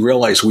consciously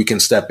realize we can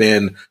step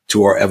in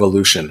to our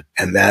evolution.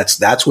 And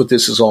that's what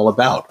this is all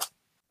about.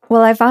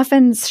 Well, I've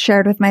often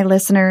shared with my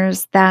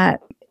listeners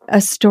that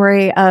a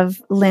story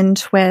of Lynn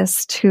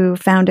Twist, who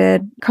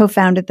co-founded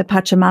the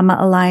Pachamama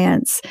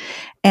Alliance,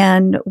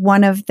 and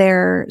one of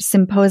their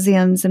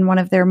symposiums and one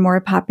of their more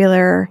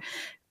popular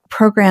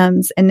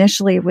programs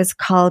initially was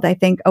called, I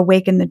think,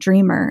 Awaken the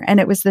Dreamer. And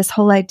it was this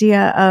whole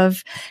idea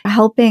of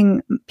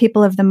helping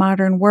people of the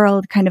modern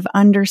world kind of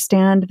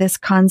understand this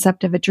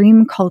concept of a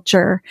dream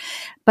culture,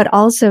 but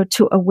also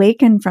to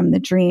awaken from the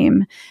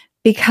dream.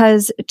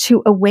 Because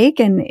to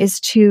awaken is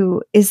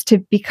to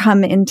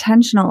become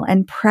intentional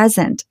and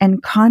present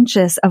and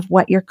conscious of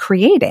what you're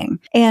creating.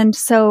 And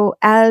so,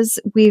 as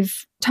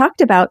we've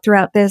talked about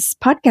throughout this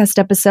podcast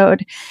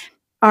episode,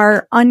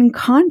 our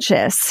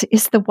unconscious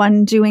is the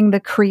one doing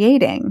the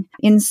creating.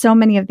 In so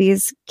many of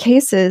these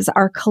cases,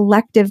 our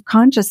collective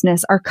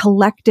consciousness, our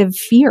collective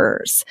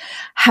fears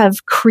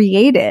have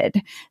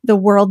created the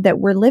world that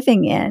we're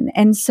living in.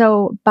 And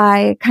so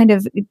by kind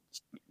of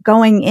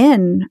going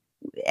in,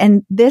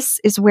 and this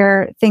is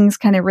where things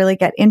kind of really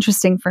get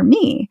interesting for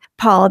me,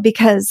 Paul,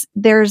 because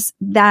there's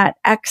that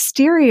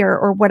exterior,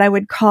 or what I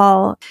would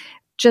call,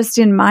 just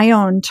in my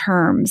own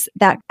terms,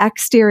 that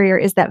exterior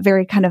is that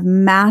very kind of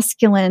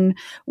masculine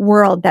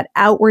world, that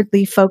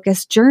outwardly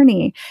focused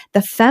journey,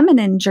 the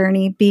feminine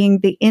journey being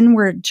the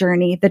inward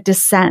journey, the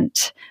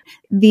descent,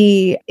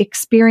 the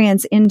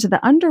experience into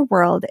the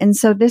underworld. And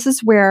so this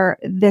is where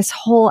this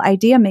whole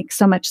idea makes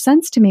so much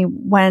sense to me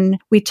when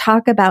we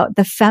talk about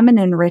the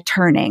feminine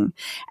returning,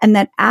 and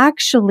that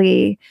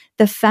actually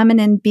the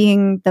feminine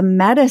being the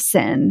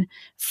medicine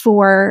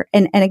for,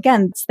 and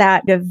again, it's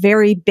that a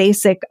very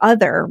basic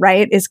other,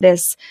 right, is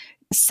this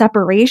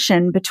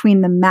separation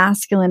between the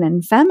masculine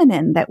and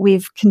feminine that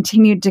we've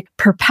continued to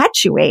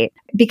perpetuate,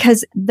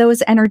 because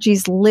those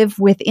energies live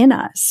within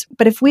us.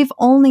 But if we've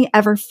only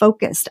ever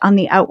focused on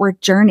the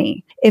outward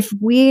journey, if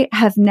we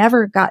have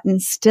never gotten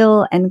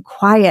still and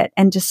quiet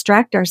and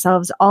distract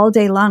ourselves all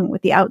day long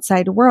with the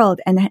outside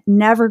world and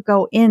never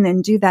go in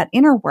and do that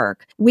inner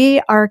work, we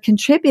are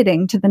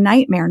contributing to the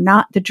nightmare,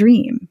 not the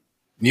dream.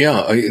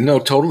 Yeah, no,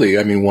 totally.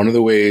 I mean, one of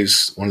the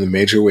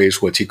major ways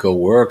Wetiko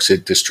works,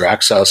 it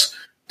distracts us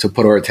to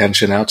put our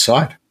attention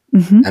outside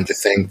and to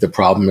think the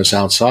problem is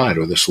outside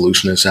or the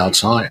solution is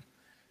outside.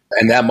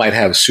 And that might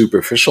have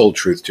superficial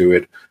truth to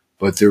it,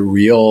 but the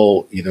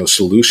real,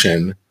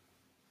 solution,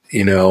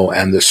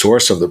 and the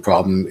source of the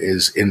problem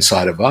is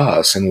inside of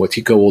us. And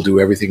Wetiko will do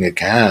everything it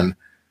can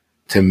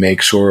to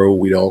make sure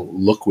we don't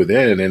look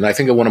within. And I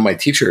think of one of my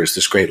teachers,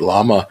 this great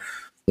Lama,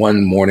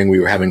 one morning we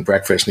were having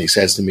breakfast and he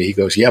says to me, he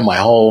goes, yeah, my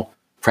whole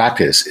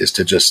practice is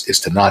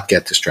to not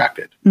get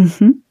distracted.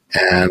 Mm-hmm.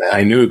 And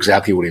I knew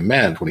exactly what he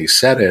meant when he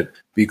said it,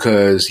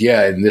 because,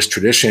 in this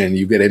tradition,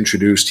 you get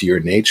introduced to your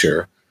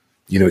nature,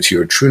 to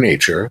your true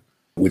nature,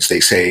 which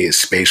they say is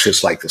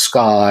spacious like the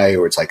sky,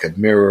 or it's like a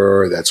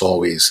mirror that's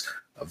always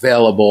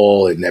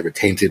available and never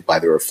tainted by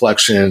the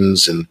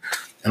reflections and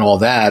all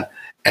that.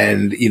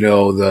 And,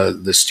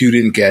 the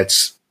student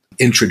gets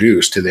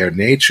introduced to their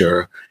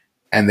nature,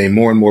 and they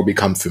more and more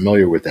become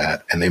familiar with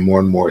that, and they more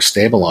and more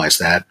stabilize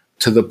that,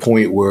 to the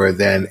point where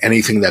then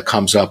anything that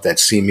comes up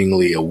that's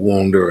seemingly a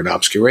wound or an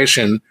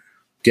obscuration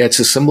gets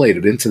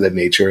assimilated into the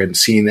nature and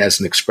seen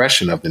as an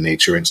expression of the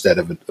nature instead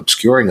of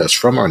obscuring us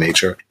from our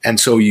nature. And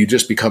so you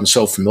just become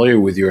so familiar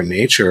with your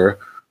nature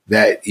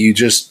that you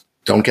just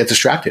don't get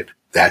distracted.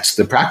 That's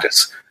the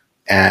practice.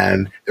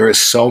 And there are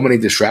so many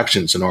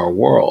distractions in our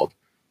world,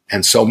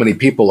 and so many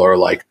people are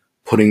like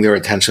putting their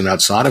attention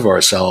outside of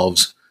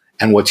ourselves,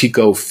 and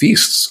Wetiko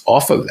feasts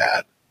off of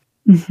that.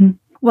 Mm-hmm.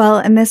 Well,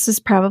 and this is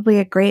probably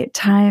a great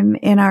time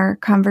in our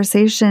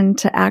conversation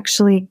to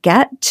actually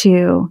get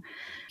to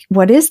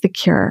what is the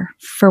cure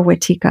for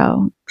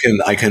Wetiko.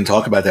 I can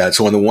talk about that.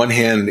 So on the one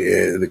hand,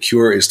 the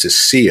cure is to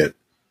see it,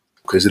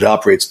 because it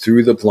operates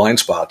through the blind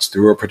spots,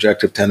 through our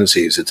projective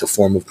tendencies. It's a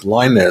form of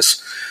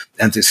blindness.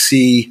 And to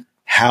see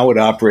how it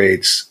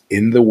operates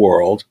in the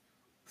world,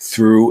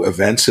 through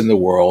events in the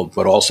world,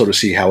 but also to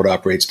see how it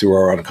operates through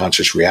our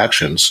unconscious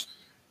reactions.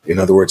 In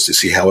other words, to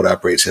see how it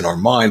operates in our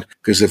mind.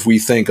 Because if we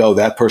think, oh,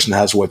 that person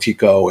has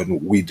Wetiko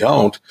and we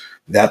don't,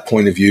 that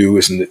point of view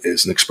is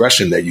an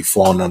expression that you've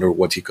fallen under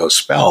Wetiko's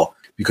spell.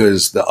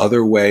 Because the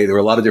other way, there are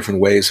a lot of different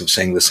ways of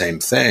saying the same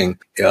thing.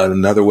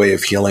 Another way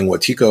of healing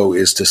Wetiko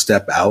is to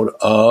step out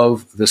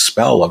of the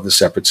spell of the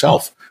separate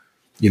self.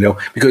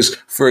 Because,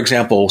 for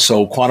example,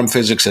 so quantum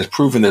physics has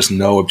proven there's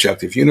no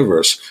objective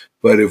universe.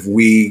 But if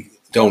we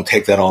don't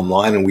take that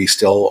online and we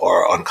still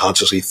are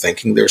unconsciously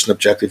thinking there's an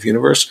objective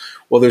universe,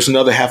 well, there's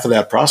another half of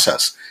that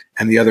process.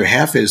 And the other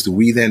half is that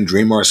we then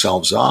dream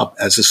ourselves up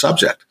as a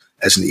subject,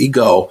 as an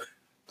ego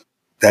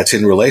that's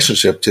in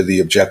relationship to the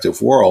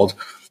objective world.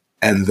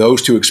 And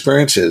those two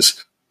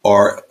experiences,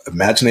 our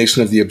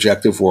imagination of the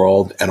objective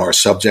world and our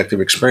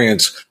subjective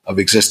experience of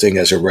existing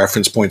as a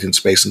reference point in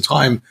space and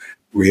time,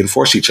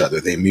 reinforce each other.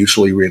 They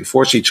mutually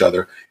reinforce each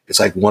other. It's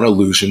like one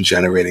illusion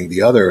generating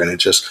the other, and it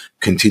just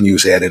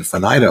continues ad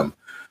infinitum.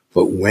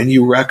 But when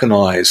you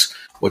recognize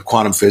what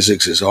quantum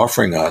physics is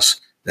offering us,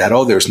 that,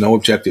 oh, there's no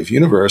objective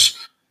universe,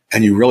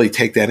 and you really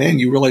take that in,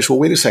 you realize, well,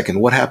 wait a second,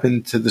 what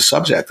happened to the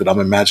subject that I'm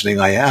imagining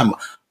I am?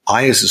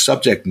 I, as a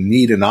subject,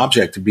 need an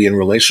object to be in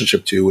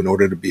relationship to in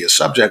order to be a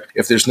subject.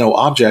 If there's no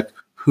object,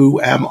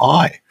 who am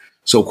I?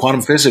 So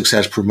quantum physics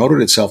has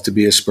promoted itself to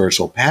be a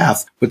spiritual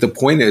path. But the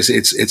point is,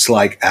 it's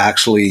like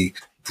actually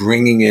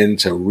bringing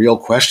into real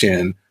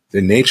question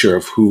the nature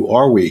of who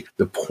are we.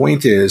 The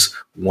point is,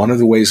 one of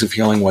the ways of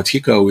healing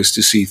Wetiko is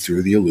to see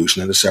through the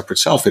illusion of the separate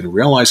self and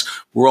realize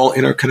we're all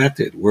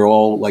interconnected. We're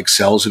all like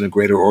cells in a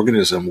greater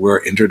organism.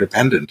 We're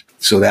interdependent.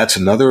 So that's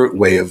another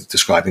way of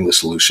describing the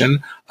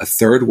solution. A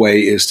third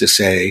way is to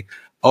say,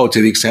 oh,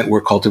 to the extent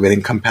we're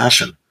cultivating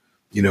compassion,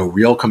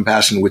 real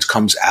compassion, which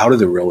comes out of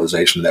the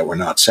realization that we're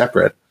not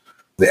separate.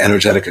 The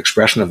energetic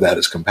expression of that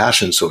is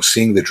compassion. So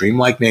seeing the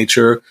dreamlike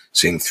nature,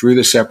 seeing through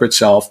the separate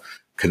self,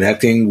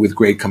 connecting with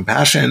great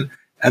compassion.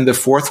 And the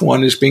fourth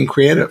one is being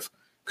creative,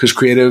 because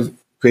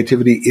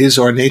creativity is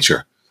our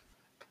nature.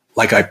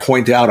 Like I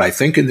point out, I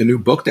think in the new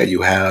book that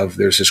you have,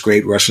 there's this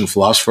great Russian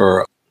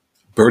philosopher,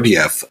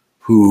 Berdiev,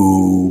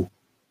 who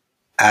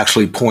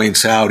actually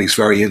points out he's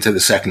very into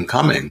the second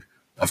coming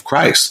of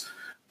Christ.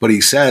 But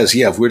he says,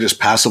 if we're just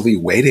passively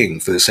waiting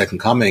for the second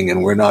coming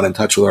and we're not in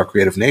touch with our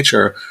creative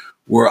nature,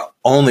 we're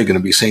only going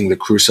to be seeing the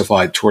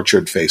crucified,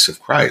 tortured face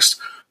of Christ.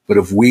 But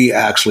if we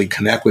actually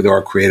connect with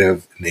our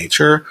creative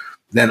nature,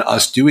 then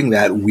us doing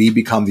that, we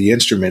become the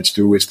instruments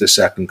through which the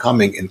second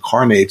coming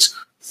incarnates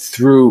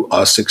through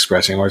us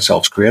expressing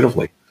ourselves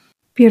creatively.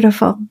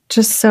 Beautiful.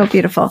 Just so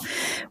beautiful.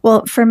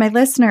 Well, for my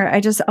listener, I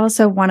just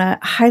also want to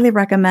highly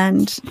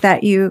recommend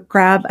that you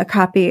grab a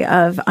copy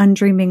of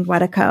Undreaming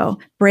Wetiko,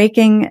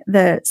 Breaking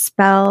the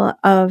Spell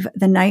of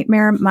the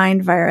Nightmare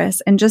Mind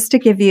Virus. And just to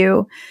give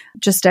you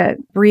just a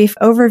brief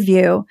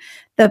overview,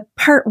 the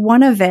part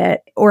one of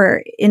it,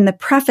 or in the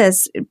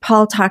preface,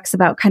 Paul talks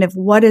about kind of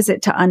what is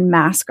it to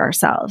unmask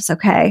ourselves,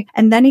 okay?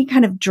 And then he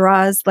kind of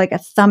draws like a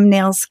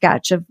thumbnail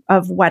sketch of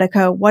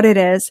Wetiko, what it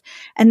is.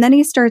 And then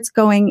he starts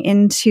going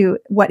into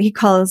what he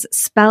calls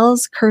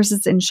spells,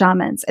 curses, and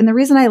shamans. And the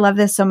reason I love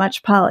this so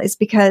much, Paul, is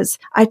because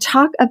I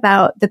talk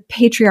about the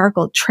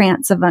patriarchal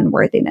trance of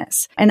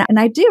unworthiness. And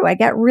I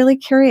get really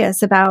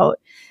curious about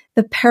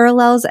the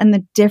parallels and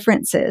the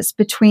differences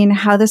between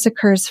how this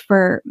occurs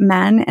for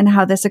men and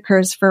how this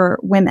occurs for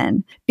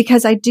women.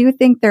 Because I do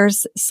think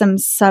there's some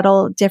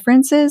subtle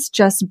differences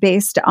just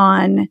based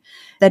on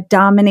the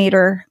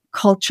dominator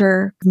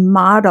culture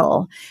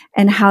model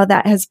and how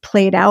that has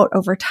played out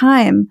over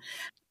time.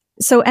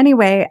 So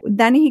anyway,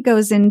 then he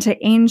goes into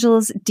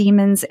angels,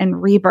 demons,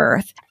 and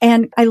rebirth.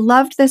 And I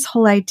loved this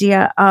whole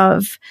idea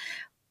of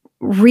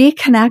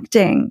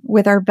reconnecting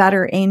with our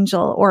better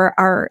angel or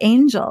our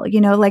angel,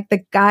 like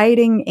the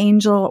guiding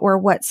angel, or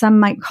what some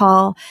might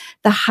call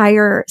the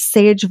higher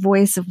sage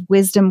voice of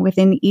wisdom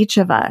within each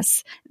of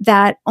us,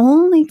 that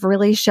only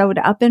really showed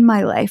up in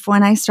my life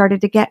when I started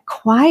to get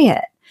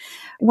quiet.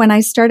 When I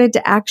started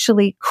to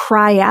actually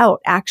cry out,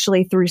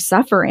 actually through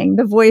suffering,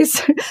 the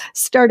voice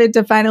started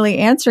to finally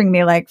answering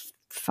me like,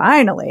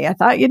 finally, I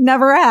thought you'd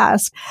never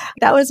ask.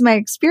 That was my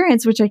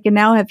experience, which I can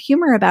now have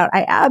humor about.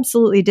 I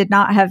absolutely did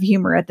not have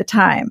humor at the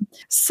time.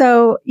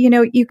 So,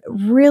 you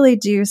really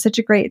do such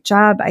a great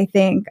job, I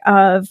think,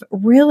 of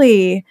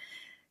really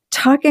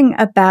talking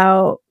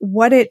about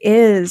what it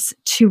is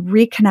to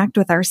reconnect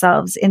with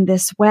ourselves in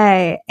this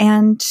way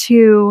and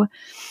to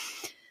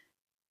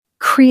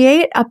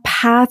create a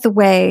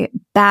pathway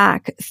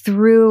back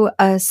through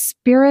a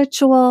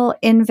spiritual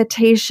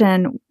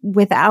invitation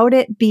without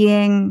it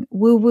being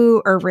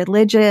woo-woo or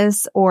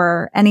religious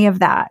or any of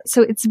that.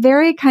 So it's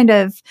very kind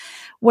of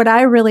what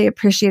I really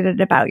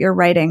appreciated about your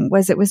writing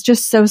was it was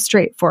just so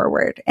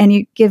straightforward and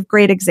you give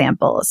great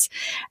examples.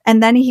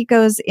 And then he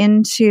goes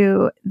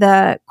into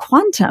the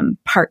quantum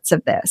parts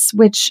of this,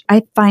 which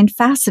I find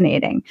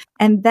fascinating.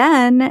 And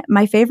then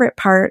my favorite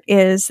part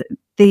is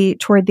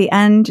toward the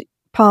end,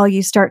 Paul,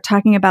 you start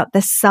talking about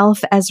the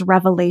self as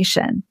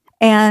revelation.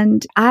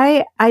 And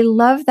I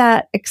love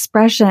that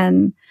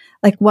expression,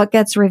 like what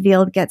gets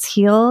revealed gets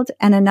healed.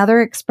 And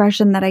another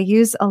expression that I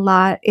use a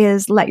lot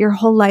is let your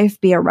whole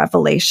life be a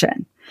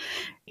revelation.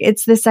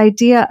 It's this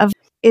idea of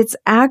it's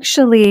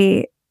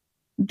actually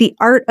the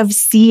art of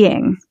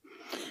seeing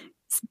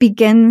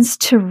begins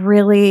to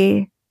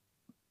really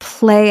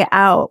play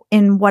out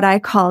in what I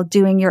call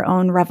doing your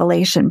own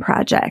revelation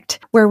project,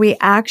 where we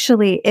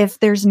actually, if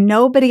there's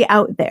nobody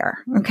out there,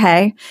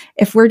 okay,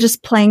 if we're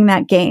just playing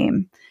that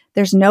game,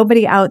 there's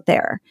nobody out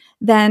there,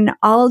 then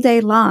all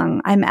day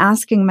long, I'm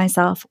asking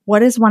myself,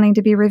 what is wanting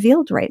to be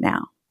revealed right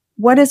now?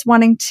 What is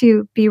wanting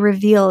to be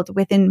revealed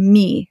within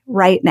me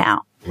right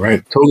now?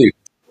 Right. Totally.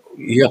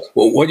 Yeah.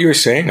 Well, what you're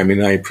saying,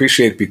 I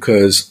appreciate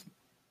because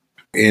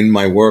In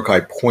my work, I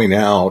point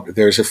out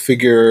there's a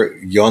figure,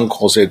 Jung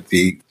calls it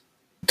the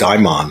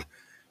daimon,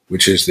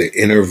 which is the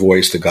inner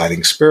voice, the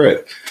guiding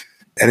spirit.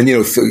 And,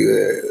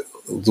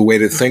 the way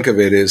to think of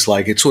it is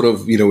like it's sort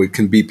of, it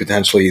can be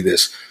potentially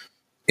this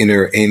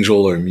inner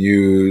angel or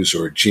muse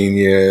or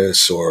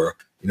genius, or,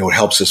 it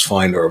helps us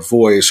find our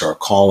voice, our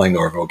calling,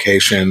 our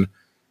vocation,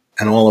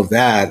 and all of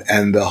that.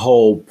 And the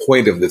whole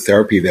point of the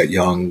therapy that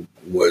Jung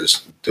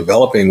was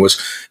developing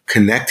was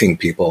connecting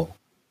people,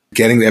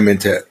 getting them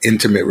into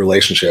intimate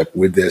relationship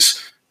with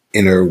this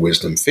inner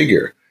wisdom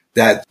figure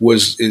that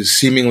is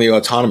seemingly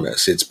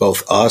autonomous. It's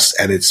both us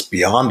and it's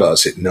beyond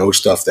us. It knows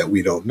stuff that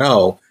we don't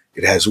know.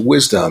 It has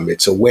wisdom.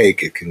 It's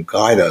awake. It can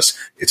guide us.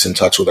 It's in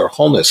touch with our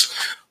wholeness.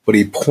 But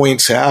he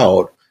points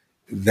out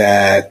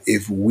that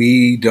if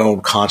we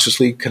don't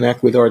consciously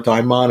connect with our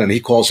daimon, and he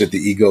calls it the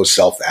ego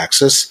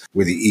self-axis,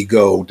 where the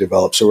ego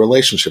develops a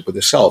relationship with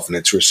the self, and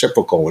it's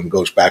reciprocal and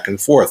goes back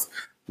and forth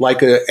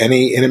like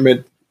any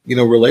intimate,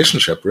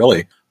 relationship,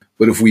 really.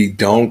 But if we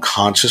don't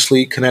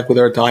consciously connect with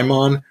our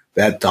daimon,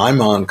 that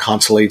daimon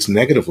constellates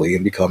negatively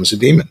and becomes a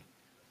demon,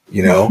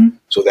 Mm-hmm.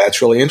 So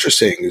that's really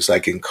interesting. It's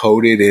like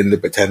encoded in the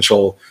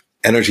potential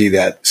energy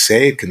that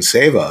can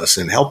save us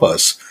and help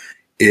us.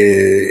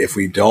 If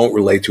we don't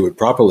relate to it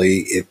properly,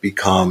 it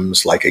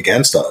becomes like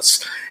against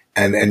us.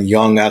 And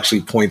Jung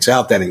actually points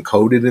out that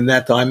encoded in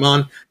that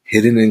daimon,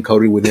 hidden and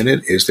encoded within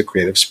it, is the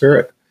creative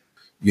spirit.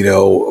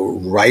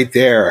 Right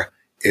there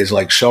is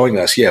like showing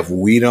us, if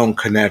we don't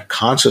connect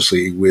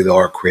consciously with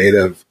our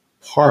creative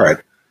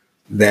part,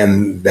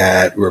 then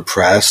that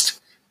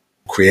repressed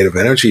creative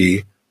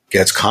energy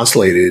gets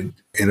constellated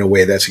in a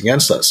way that's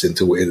against us,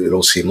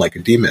 it'll seem like a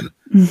demon,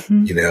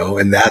 mm-hmm.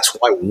 And that's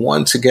why,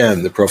 once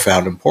again, the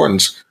profound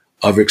importance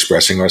of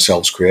expressing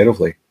ourselves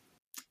creatively.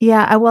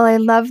 Yeah, well, I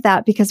love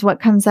that, because what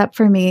comes up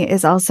for me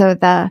is also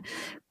the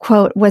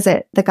quote, was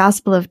it the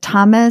Gospel of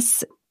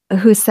Thomas,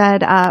 who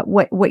said,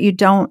 what you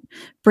don't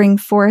bring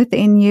forth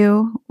in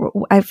you,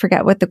 I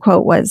forget what the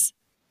quote was.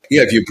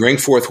 Yeah, if you bring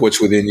forth what's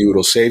within you,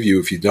 it'll save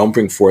you. If you don't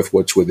bring forth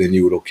what's within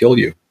you, it'll kill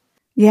you.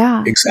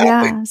 Yeah.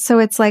 Exactly. Yeah. So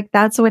it's like,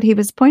 that's what he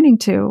was pointing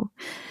to.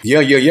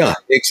 Yeah.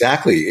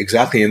 Exactly.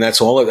 And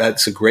that's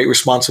a great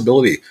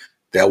responsibility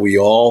that we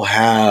all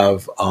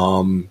have.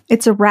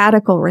 It's a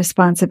radical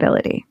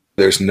responsibility.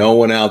 There's no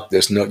one out.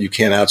 You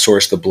can't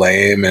outsource the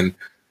blame. And,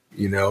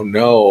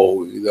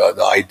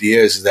 the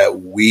idea is that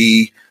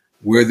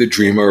we're the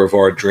dreamer of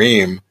our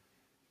dream.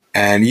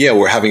 And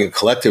we're having a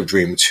collective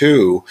dream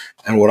too.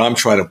 And what I'm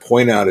trying to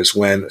point out is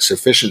when a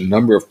sufficient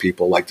number of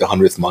people, like the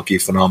 100th monkey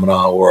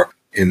phenomena, or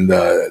in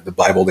the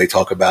Bible, they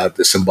talk about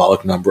the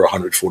symbolic number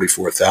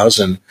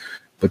 144,000.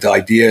 But the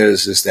idea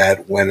is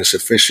that when a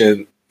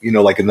sufficient,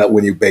 like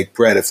when you bake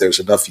bread, if there's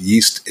enough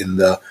yeast in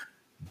the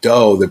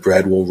dough, the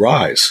bread will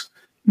rise.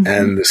 Mm-hmm.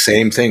 And the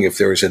same thing, if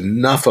there's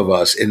enough of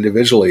us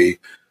individually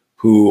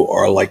who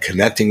are like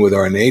connecting with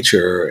our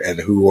nature and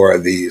who are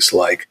these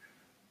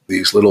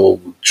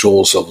little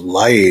jewels of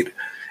light,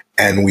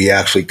 and we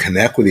actually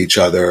connect with each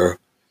other,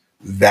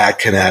 that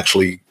can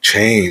actually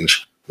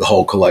change the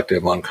whole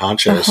collective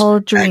unconscious, the whole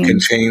dream, and can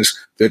change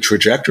the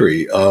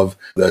trajectory of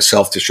the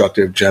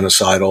self-destructive,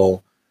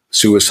 genocidal,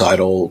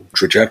 suicidal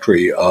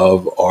trajectory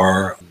of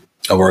our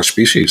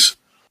species.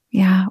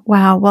 Yeah.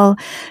 Wow. Well,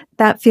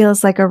 that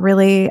feels like a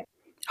really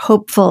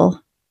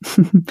hopeful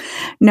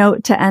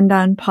note to end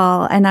on,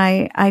 Paul. And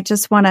I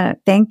just want to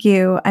thank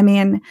you. I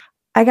mean,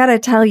 I got to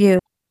tell you,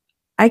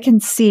 I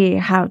can see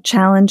how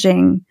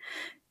challenging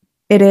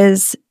it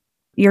is.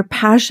 Your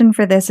passion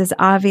for this is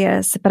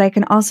obvious, but I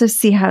can also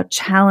see how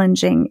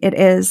challenging it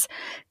is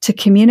to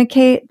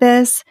communicate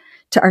this,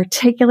 to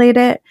articulate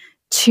it,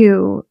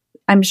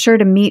 I'm sure,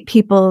 to meet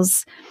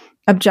people's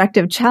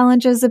objective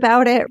challenges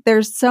about it.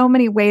 There's so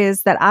many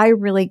ways that I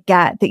really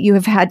get that you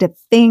have had to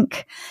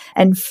think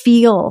and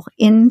feel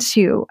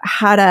into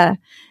how to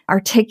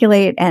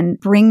articulate and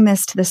bring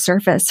this to the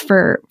surface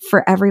for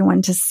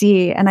everyone to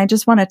see. And I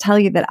just want to tell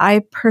you that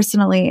I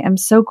personally am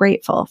so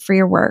grateful for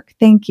your work.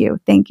 Thank you.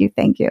 Thank you.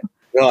 Thank you.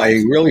 No, I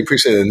really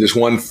appreciate it. And there's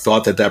one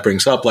thought that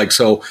brings up.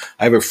 So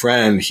I have a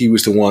friend, he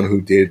was the one who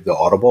did the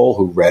Audible,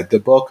 who read the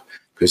book,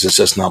 because it's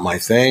just not my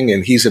thing.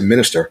 And he's a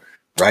minister,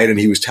 right? And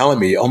he was telling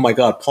me, oh my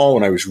God, Paul,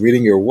 when I was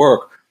reading your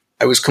work,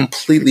 I was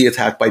completely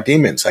attacked by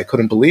demons. I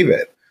couldn't believe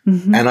it.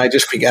 Mm-hmm. And I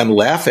just began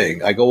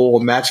laughing. I go,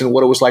 well, imagine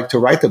what it was like to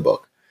write the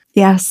book.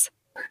 Yes.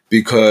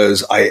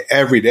 Because I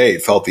every day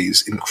felt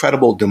these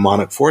incredible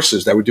demonic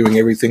forces that were doing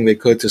everything they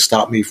could to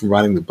stop me from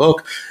writing the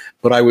book.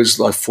 But I was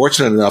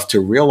fortunate enough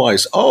to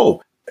realize,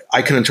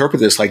 I can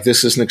interpret this like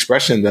this is an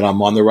expression that I'm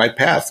on the right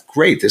path.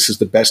 Great. This is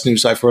the best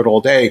news I've heard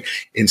all day,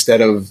 instead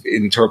of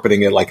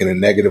interpreting it like in a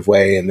negative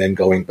way and then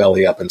going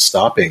belly up and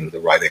stopping the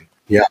writing.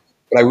 Yeah.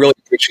 But I really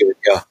appreciate it.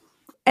 Yeah.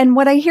 And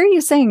what I hear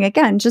you saying,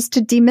 again, just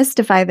to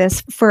demystify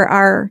this for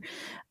our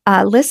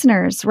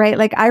listeners, right?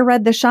 Like, I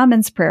read the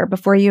shaman's prayer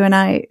before you and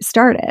I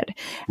started.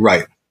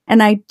 Right.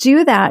 And I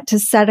do that to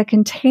set a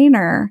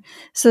container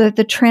so that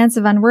the trance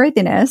of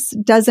unworthiness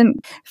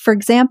doesn't, for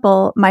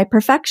example, my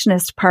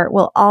perfectionist part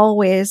will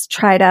always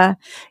try to,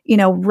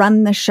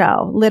 run the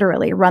show,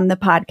 literally run the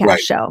podcast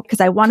show, because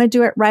I want to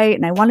do it right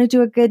and I want to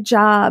do a good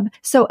job.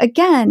 So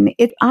again,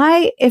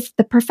 if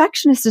the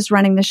perfectionist is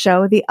running the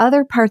show, the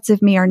other parts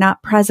of me are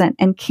not present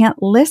and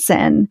can't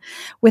listen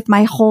with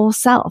my whole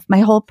self, my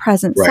whole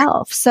present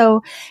self.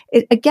 So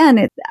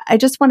I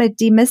just want to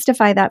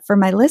demystify that for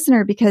my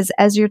listener, because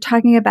as you're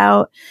talking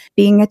about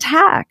being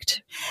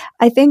attacked,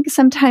 I think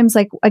sometimes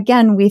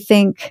we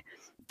think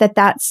that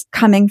that's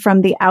coming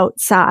from the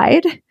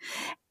outside.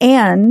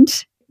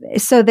 And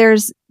so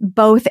there's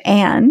both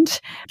and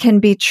can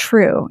be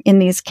true in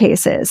these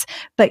cases,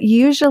 but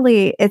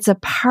usually it's a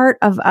part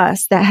of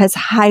us that has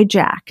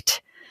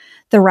hijacked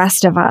the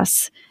rest of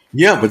us.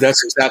 Yeah, but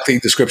that's exactly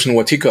the description of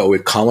Wetiko.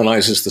 It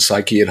colonizes the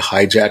psyche. It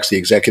hijacks the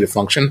executive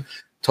function.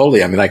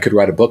 Totally. I mean, I could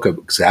write a book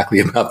exactly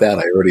about that.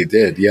 I already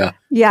did. Yeah.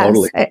 Yes.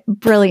 Totally.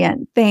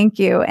 Brilliant. Thank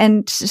you.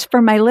 And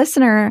for my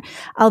listener,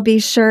 I'll be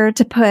sure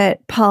to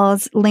put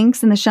Paul's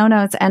links in the show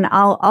notes, and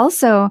I'll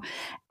also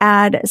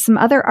add some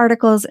other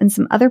articles and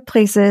some other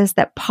places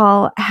that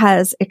Paul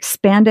has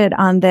expanded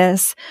on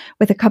this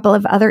with a couple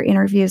of other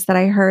interviews that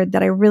I heard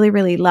that I really,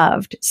 really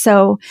loved.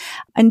 So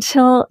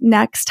until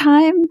next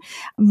time,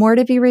 more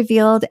to be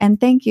revealed.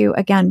 And thank you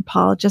again,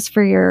 Paul, just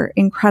for your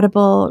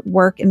incredible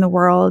work in the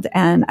world.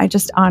 And I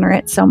just honor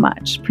it so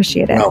much.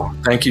 Appreciate it. No,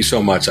 thank you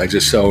so much. I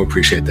just so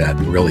appreciate that.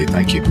 Really,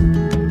 thank you.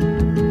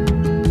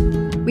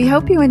 We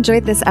hope you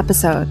enjoyed this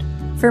episode.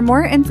 For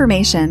more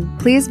information,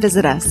 please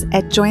visit us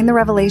at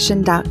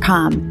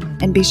jointherevelation.com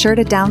and be sure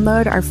to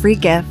download our free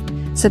gift,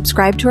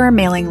 subscribe to our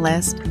mailing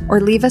list,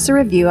 or leave us a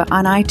review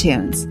on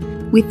iTunes.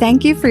 We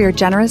thank you for your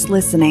generous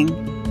listening.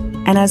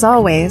 And as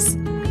always,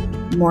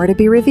 more to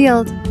be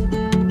revealed.